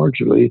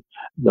unfortunately,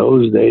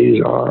 those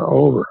days are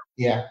over.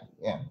 Yeah.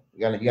 You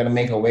got to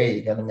make a way.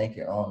 You got to make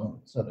your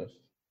own sort of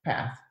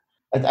path.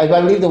 I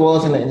believe the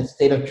world's in a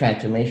state of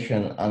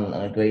transformation on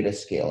a greater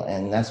scale,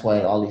 and that's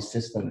why all these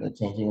systems are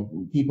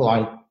changing. People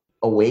aren't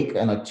awake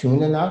and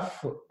attuned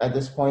enough at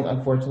this point,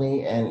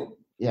 unfortunately. And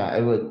yeah,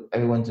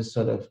 everyone just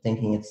sort of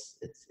thinking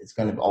it's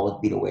going to always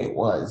be the way it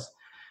was.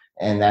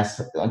 And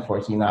that's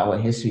unfortunately not what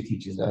history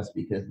teaches us,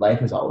 because life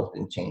has always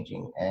been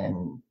changing.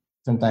 And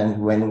sometimes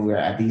when we're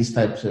at these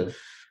types of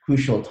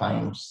crucial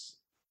times,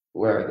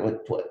 we're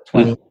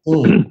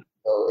 2018,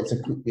 so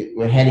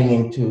we're heading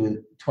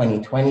into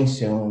 2020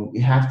 soon.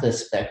 You have to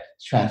expect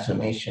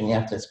transformation. You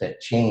have to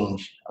expect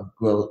change of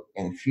growth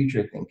and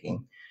future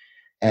thinking.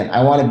 And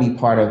I want to be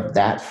part of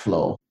that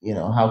flow.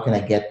 How can I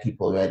get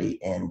people ready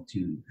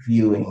into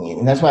viewing?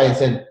 And that's why I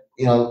said,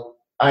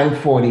 I'm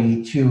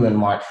 42 on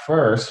March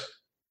 1st.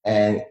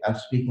 And I'm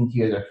speaking to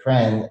you as a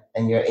friend,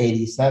 and you're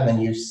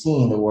 87. You've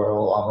seen the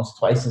world almost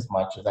twice as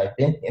much as I've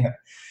been here.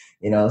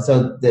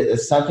 So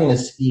there's something to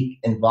speak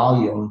in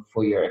volume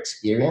for your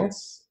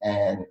experience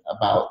and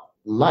about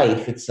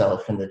life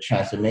itself and the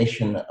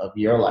transformation of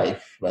your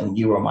life when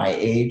you were my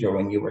age or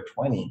when you were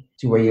 20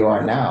 to where you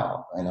are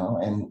now.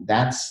 And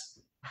that's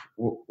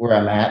where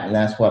I'm at, and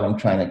that's what I'm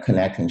trying to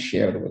connect and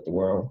share with the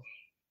world.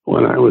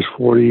 When I was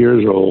 40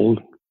 years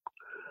old,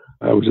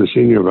 I was a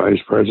senior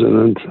vice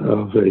president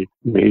of a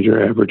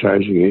major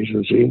advertising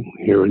agency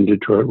here in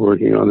Detroit,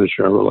 working on the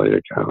Chevrolet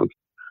account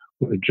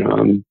with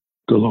John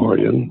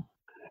DeLorean.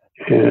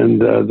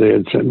 And they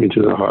had sent me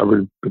to the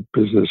Harvard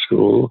Business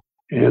School,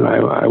 and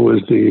I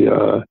was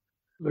the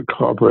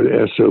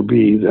corporate SOB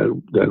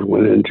that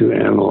went in to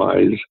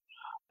analyze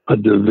a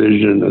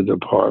division, a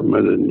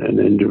department, and an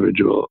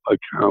individual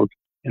account,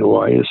 and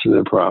why isn't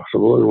it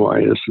profitable and why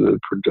isn't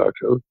it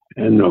productive?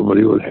 And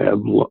nobody would have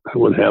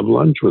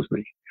lunch with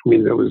me. I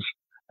mean,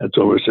 that's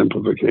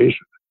oversimplification.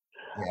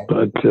 Yeah.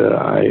 But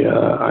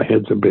I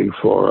hit the big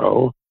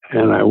 4-0,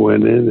 and I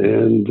went in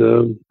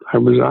and I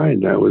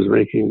resigned. I was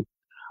making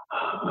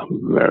a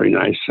very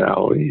nice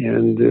salary,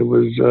 and it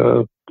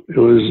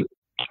was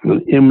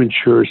an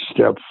immature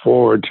step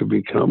forward to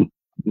become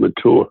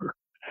mature,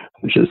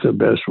 which is the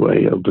best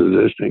way of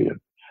positioning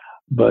it.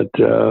 But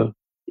there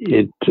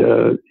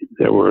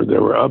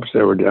were ups,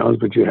 there were downs,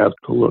 but you have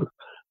to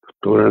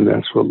learn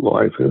that's what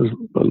life is.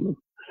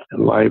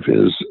 And life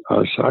is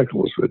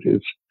cycles, but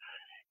it's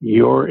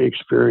your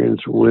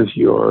experience with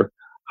your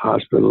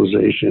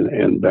hospitalization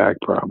and back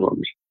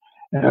problems.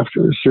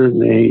 After a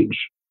certain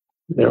age,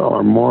 there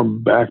are more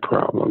back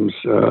problems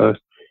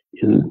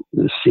in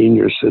the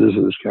senior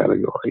citizens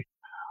category,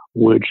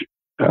 which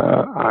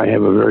I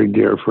have a very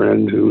dear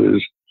friend who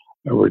is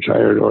a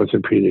retired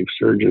orthopedic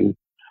surgeon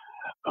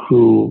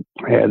who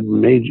had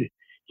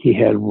he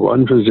had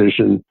one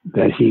physician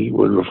that he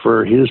would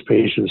refer his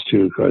patients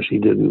to because he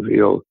didn't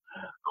feel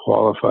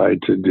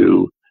qualified to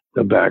do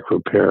the back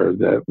repair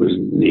that was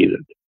needed.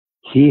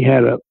 He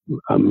had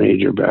a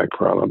major back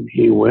problem.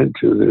 He went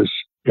to this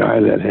guy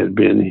that had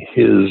been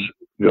his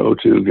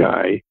go-to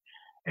guy,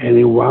 and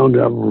he wound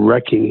up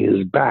wrecking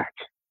his back.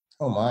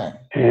 Oh my!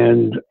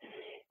 And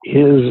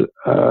his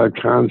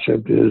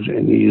concept is,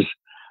 and he's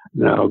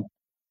now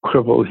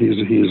crippled.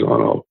 He's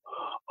on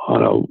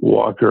a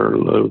walker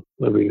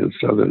living in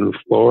southern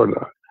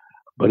Florida,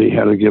 but he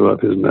had to give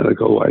up his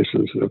medical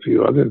license and a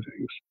few other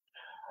things.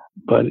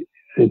 But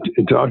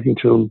in talking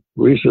to him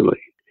recently,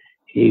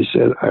 he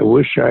said, I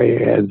wish I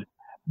had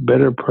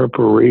better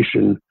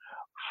preparation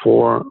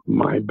for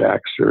my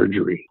back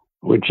surgery,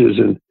 which is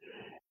an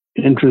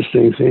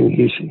interesting thing.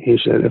 He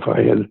said if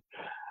I had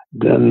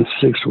done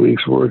 6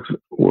 weeks worth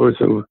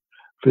of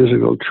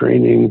physical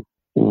training,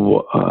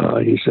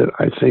 he said,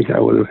 I think I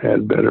would have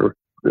had better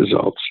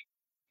results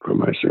from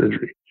my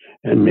surgery.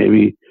 And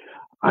maybe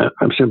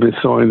I'm simply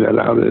throwing that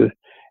out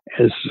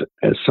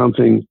as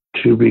something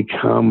to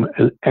become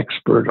an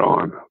expert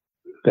on,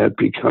 that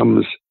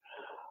becomes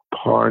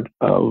part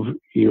of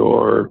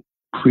your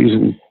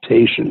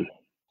presentation.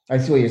 I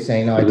see what you're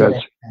saying. No, I totally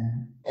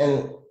understand.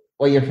 And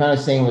what your friend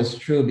was saying was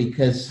true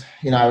because,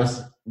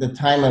 the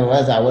time I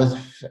was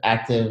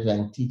active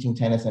and teaching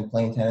tennis and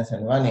playing tennis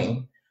and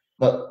running.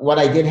 But what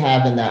I did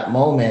have in that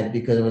moment,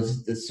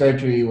 because the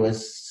surgery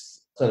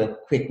was sort of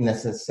quick,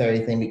 necessary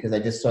thing, because I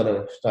just sort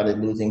of started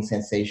losing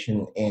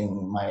sensation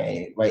in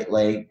my right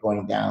leg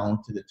going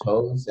down to the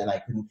toes, and I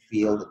couldn't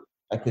feel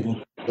my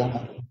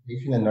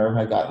sensation. The nerve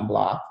had gotten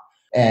blocked.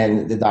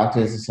 And the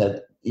doctors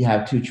said, you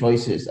have two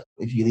choices.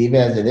 If you leave it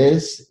as it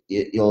is,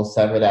 you'll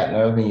sever that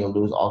nerve and you'll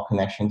lose all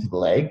connection to the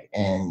leg,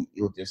 and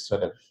you'll just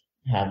sort of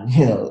have,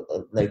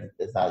 a leg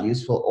that's not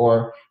useful.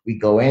 Or we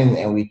go in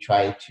and we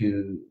try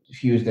to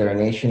fuse the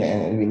urination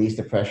and release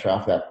the pressure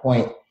off that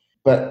point.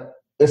 But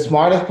the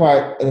smartest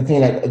part,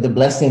 the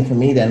blessing for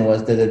me then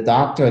was that the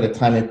doctor at the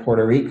time in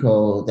Puerto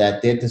Rico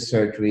that did the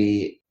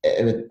surgery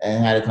and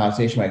had a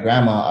conversation with my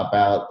grandma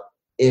about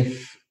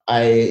if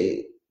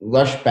I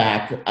rush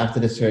back after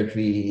the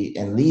surgery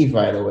and leave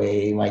right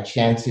away, my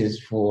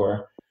chances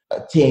for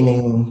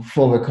attaining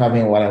full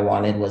recovery and what I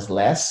wanted was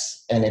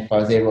less. And if I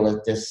was able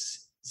to just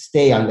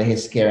stay under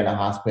his care in the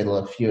hospital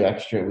a few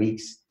extra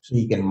weeks so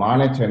he can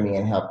monitor me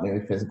and help me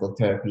with physical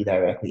therapy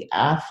directly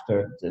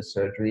after the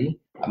surgery,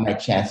 my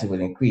chances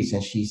would increase.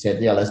 And she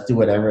said, yeah, let's do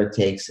whatever it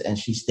takes. And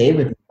she stayed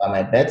with me by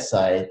my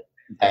bedside,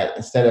 that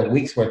instead of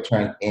weeks were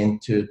turned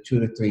into 2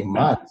 to 3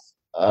 months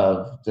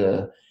of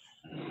the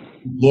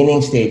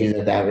beginning stages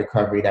of that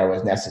recovery that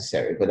was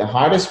necessary. But the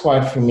hardest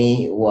part for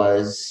me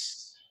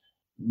was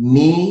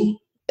me,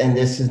 and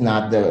this is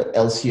not the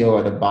LCO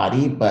or the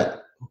body,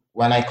 but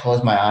when I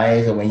close my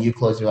eyes or when you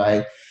close your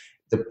eye,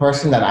 the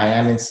person that I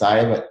am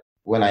inside, but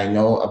when I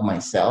know of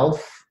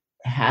myself,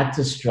 had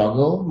to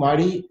struggle,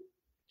 Marty,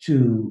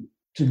 to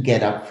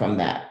get up from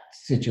that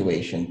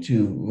situation,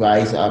 to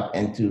rise up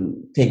and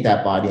to take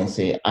that body and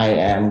say, I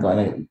am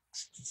going to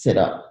sit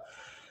up.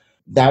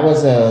 That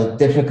was a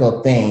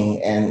difficult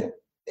thing. And,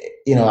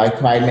 I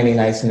cried many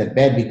nights in the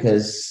bed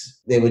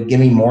because they would give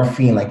me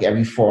morphine like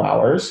every 4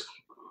 hours.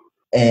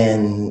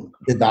 And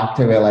the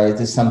doctor realized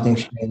there's something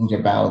strange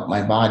about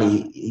my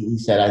body. He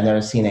said, I've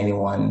never seen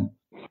anyone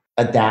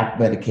adapt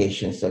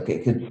medications.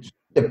 Okay,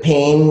 the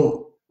pain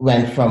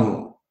went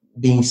from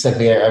being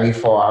severe every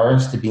 4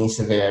 hours to being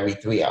severe every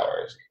 3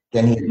 hours.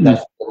 Then he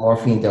adjusted the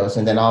morphine dose,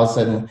 and then all of a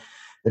sudden,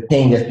 the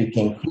pain just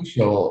became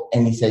crucial.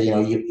 And he said,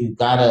 you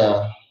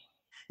gotta.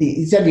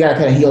 He said you gotta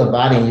kind of heal the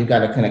body, and you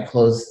gotta kind of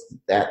close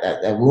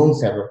that wound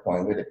sever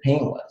point where the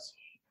pain was,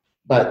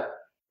 but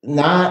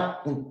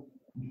not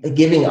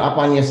giving up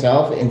on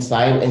yourself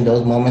inside in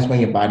those moments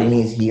when your body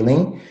needs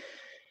healing,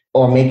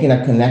 or making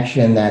a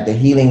connection that the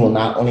healing will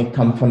not only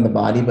come from the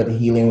body, but the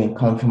healing will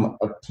come from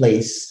a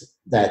place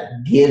that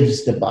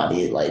gives the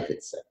body life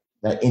itself,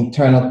 that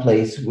internal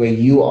place where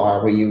you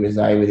are, where you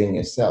reside within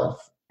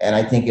yourself. And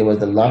I think it was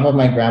the love of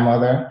my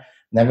grandmother,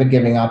 never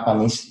giving up on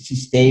me. She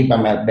stayed by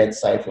my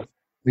bedside for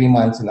 3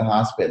 months in the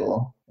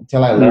hospital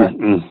until I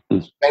learned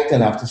strength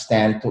enough to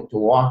stand to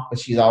walk. But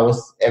she's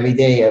always, every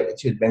day,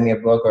 she would bring me a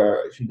book,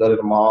 or she'd go to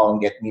the mall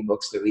and get me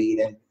books to read,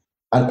 and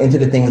into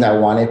the things I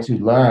wanted to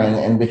learn,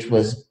 and which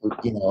was,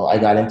 I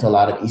got into a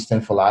lot of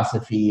Eastern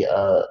philosophy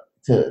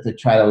to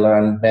try to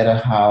learn better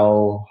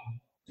how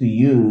to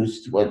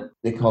use what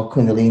they call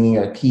Kundalini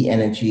or key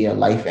energy or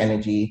life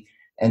energy,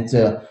 and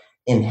to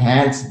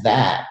enhance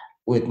that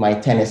with my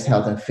tennis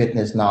health and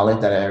fitness knowledge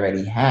that I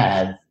already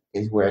had,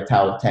 is where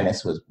Tao of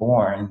Tennis was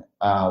born.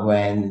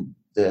 When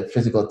the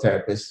physical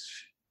therapist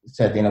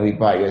said, we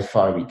brought you as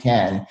far as we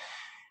can,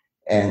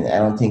 and I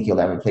don't think you'll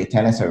ever play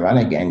tennis or run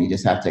again. You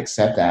just have to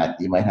accept that.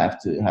 You might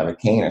have to have a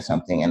cane or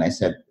something. And I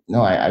said,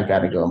 no, I got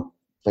to go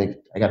play.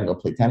 I got to go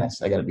play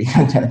tennis. I got to be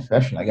a tennis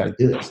professional. I got to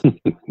do this.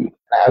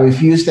 I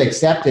refused to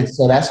accept it.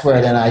 So that's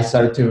where then I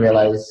started to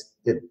realize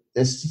that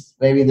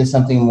maybe there's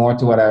something more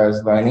to what I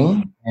was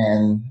learning.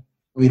 And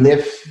we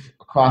live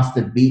across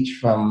the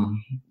beach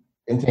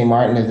in St.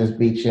 Martin, there's this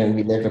beach, and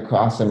we live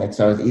across from it.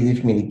 So it was easy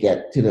for me to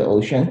get to the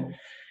ocean.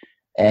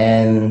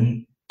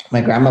 And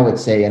my grandma would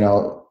say,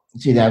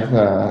 she'd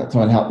have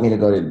someone help me to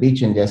go to the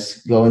beach and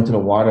just go into the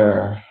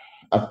water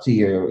up to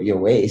your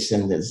waist,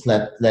 and just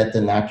let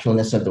the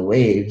naturalness of the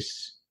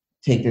waves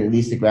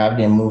release the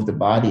gravity and move the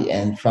body.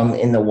 And from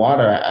in the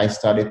water, I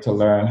started to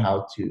learn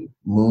how to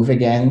move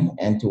again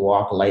and to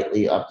walk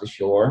lightly up the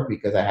shore,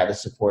 because I had the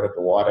support of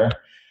the water.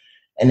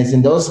 And it's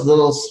in those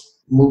little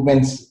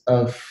movements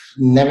of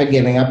never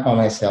giving up on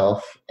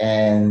myself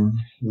and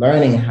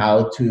learning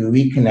how to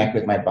reconnect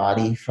with my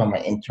body from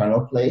an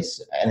internal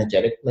place,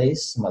 energetic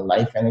place, from a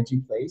life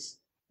energy place,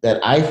 that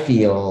I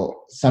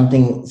feel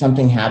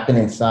something happened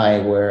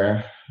inside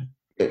where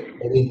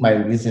maybe my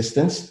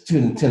resistance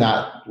to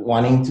not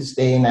wanting to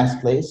stay in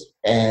that place,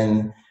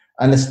 and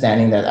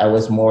understanding that I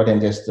was more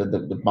than just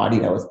the body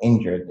that was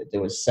injured. That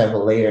there was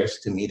several layers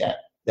to me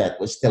that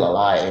was still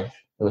alive,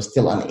 that was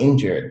still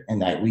uninjured,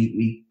 and that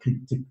we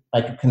could,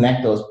 I could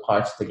connect those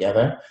parts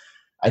together.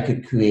 I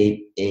could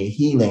create a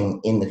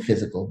healing in the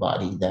physical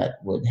body that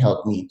would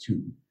help me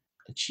to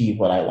achieve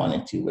what I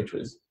wanted to, which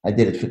was, I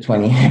did it for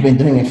 20, I've been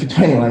doing it for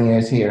 21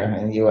 years here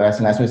in the US.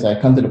 And that's why I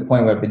come to the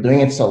point where I've been doing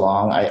it so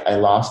long, I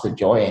lost the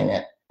joy in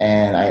it.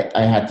 And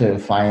I had to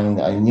find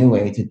a new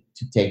way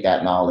to take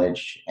that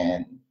knowledge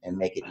and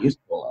make it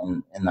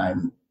useful. And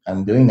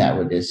I'm doing that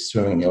with this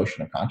Swimming in the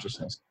Ocean of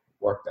Consciousness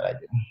work that I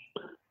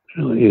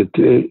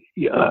do.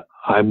 Yeah,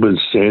 I would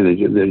say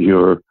that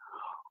you're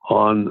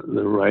on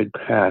the right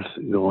path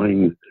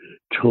going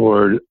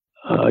toward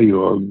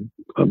your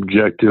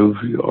objective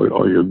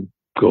or your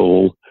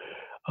goal,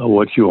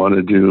 what you want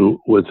to do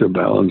with the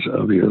balance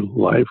of your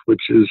life,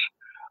 which is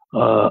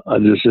a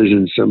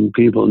decision some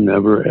people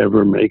never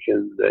ever make,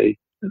 and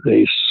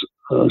they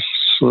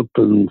slip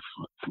and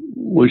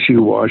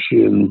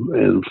wishy-washy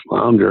and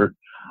flounder.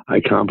 I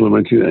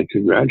compliment you and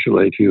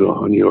congratulate you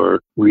on your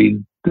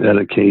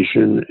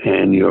rededication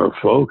and your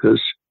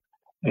focus.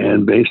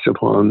 And based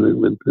upon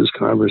this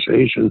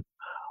conversation,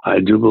 I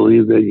do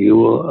believe that you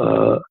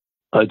will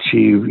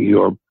achieve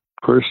your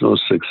personal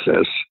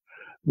success,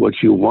 what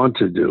you want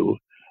to do,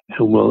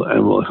 and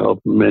will help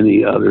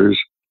many others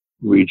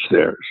reach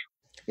theirs.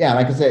 Yeah,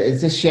 like I said,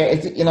 it's just share.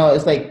 It's,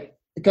 it's like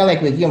kind of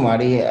like with you,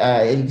 Marty.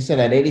 You said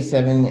at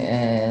 87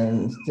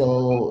 and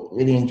still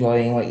really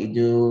enjoying what you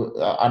do,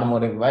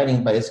 automotive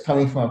writing, but it's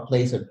coming from a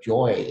place of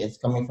joy. It's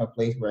coming from a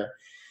place where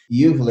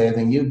you've lived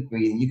and you've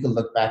breathed, and you can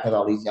look back at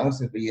all these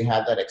youngsters, but you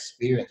have that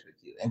experience with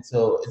you. And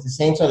so it's the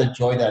same sort of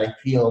joy that I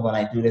feel when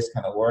I do this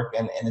kind of work.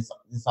 And it's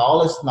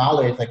all this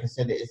knowledge, like I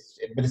said,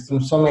 but it's from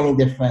so many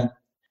different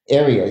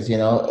areas,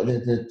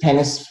 the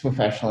tennis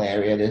professional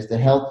area, there's the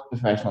health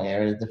professional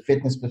area, there's the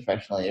fitness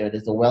professional area,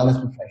 there's the wellness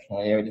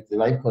professional area, there's the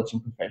life coaching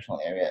professional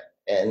area.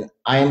 And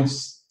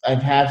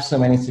I've had so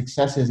many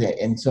successes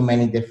in so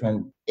many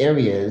different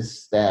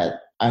areas that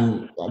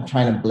I'm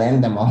trying to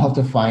blend them all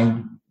to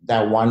find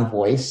that one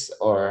voice,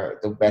 or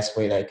the best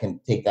way that I can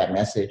take that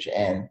message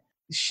and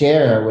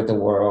share with the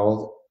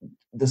world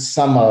the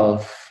sum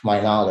of my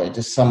knowledge,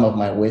 the sum of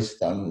my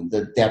wisdom,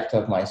 the depth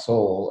of my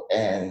soul,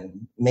 and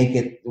make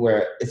it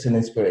where it's an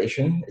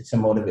inspiration, it's a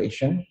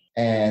motivation.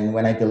 And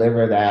when I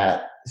deliver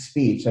that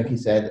speech, like you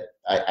said,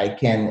 I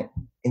can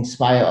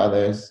inspire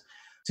others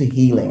to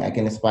healing. I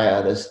can inspire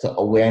others to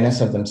awareness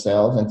of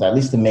themselves, and to at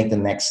least to make the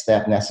next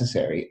step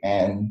necessary.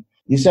 And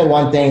you said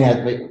one thing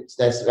that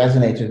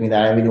resonates with me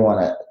that I really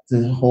want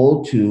to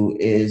hold to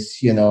is,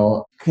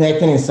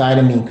 connecting inside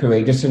of me,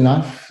 courageous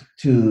enough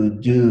to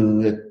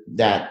do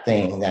that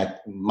thing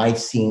that might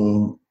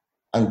seem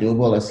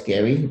undoable or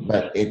scary,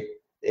 but it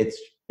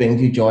brings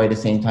you joy at the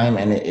same time,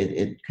 and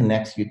it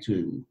connects you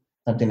to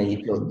something that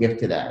you feel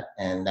gifted at.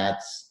 And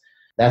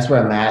that's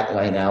where I'm at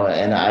right now.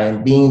 And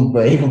I'm being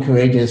brave and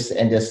courageous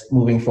and just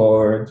moving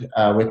forward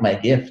with my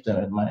gift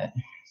and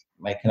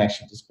my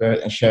connection to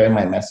spirit, and sharing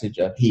my message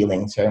of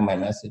healing, sharing my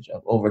message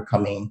of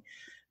overcoming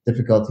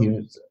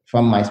difficulties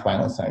from my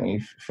spinal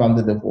surgery, from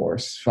the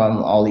divorce,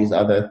 from all these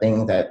other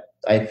things that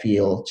I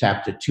feel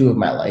chapter 2 of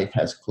my life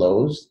has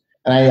closed.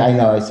 And I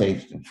know I say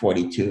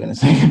 42 and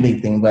it's like a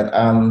big thing, but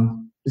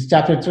it's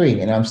chapter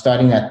 3, and I'm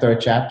starting that third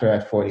chapter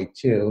at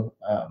 42.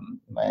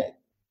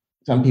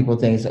 Some people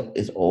think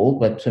it's old,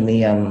 but to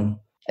me,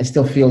 I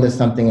still feel there's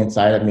something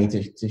inside of me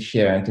to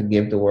share and to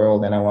give the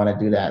world, and I want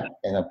to do that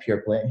in a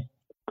pure play.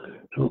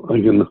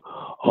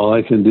 All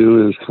I can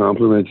do is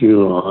compliment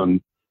you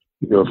on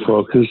your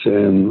focus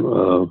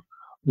and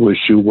wish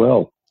you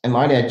well. And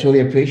Marty, I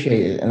truly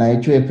appreciate it. And I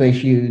truly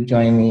appreciate you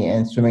joining me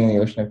and Swimming in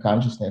the Ocean of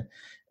Consciousness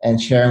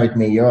and sharing with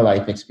me your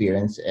life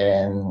experience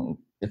and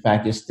the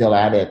fact you're still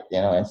at it,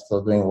 and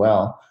still doing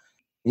well.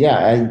 Yeah,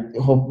 I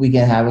hope we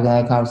can have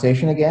another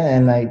conversation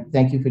again. And I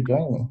thank you for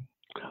joining me.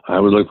 I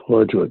would look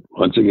forward to it.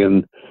 Once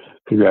again,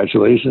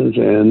 congratulations,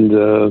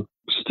 and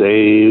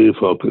stay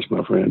focused,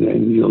 my friend,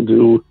 and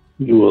you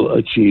will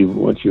achieve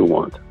what you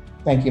want.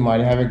 Thank you,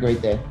 Marty. Have a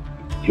great day.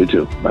 You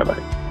too.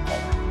 Bye-bye.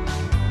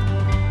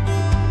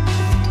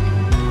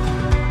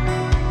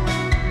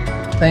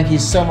 Thank you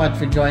so much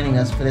for joining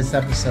us for this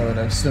episode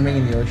of Swimming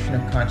in the Ocean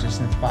of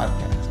Consciousness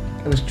podcast.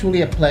 It was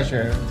truly a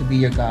pleasure to be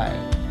your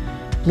guide.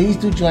 Please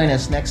do join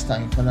us next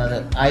time for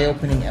another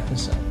eye-opening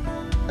episode.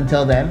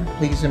 Until then,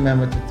 please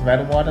remember to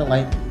tread water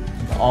lightly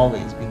and to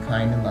always be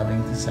kind and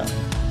loving to self.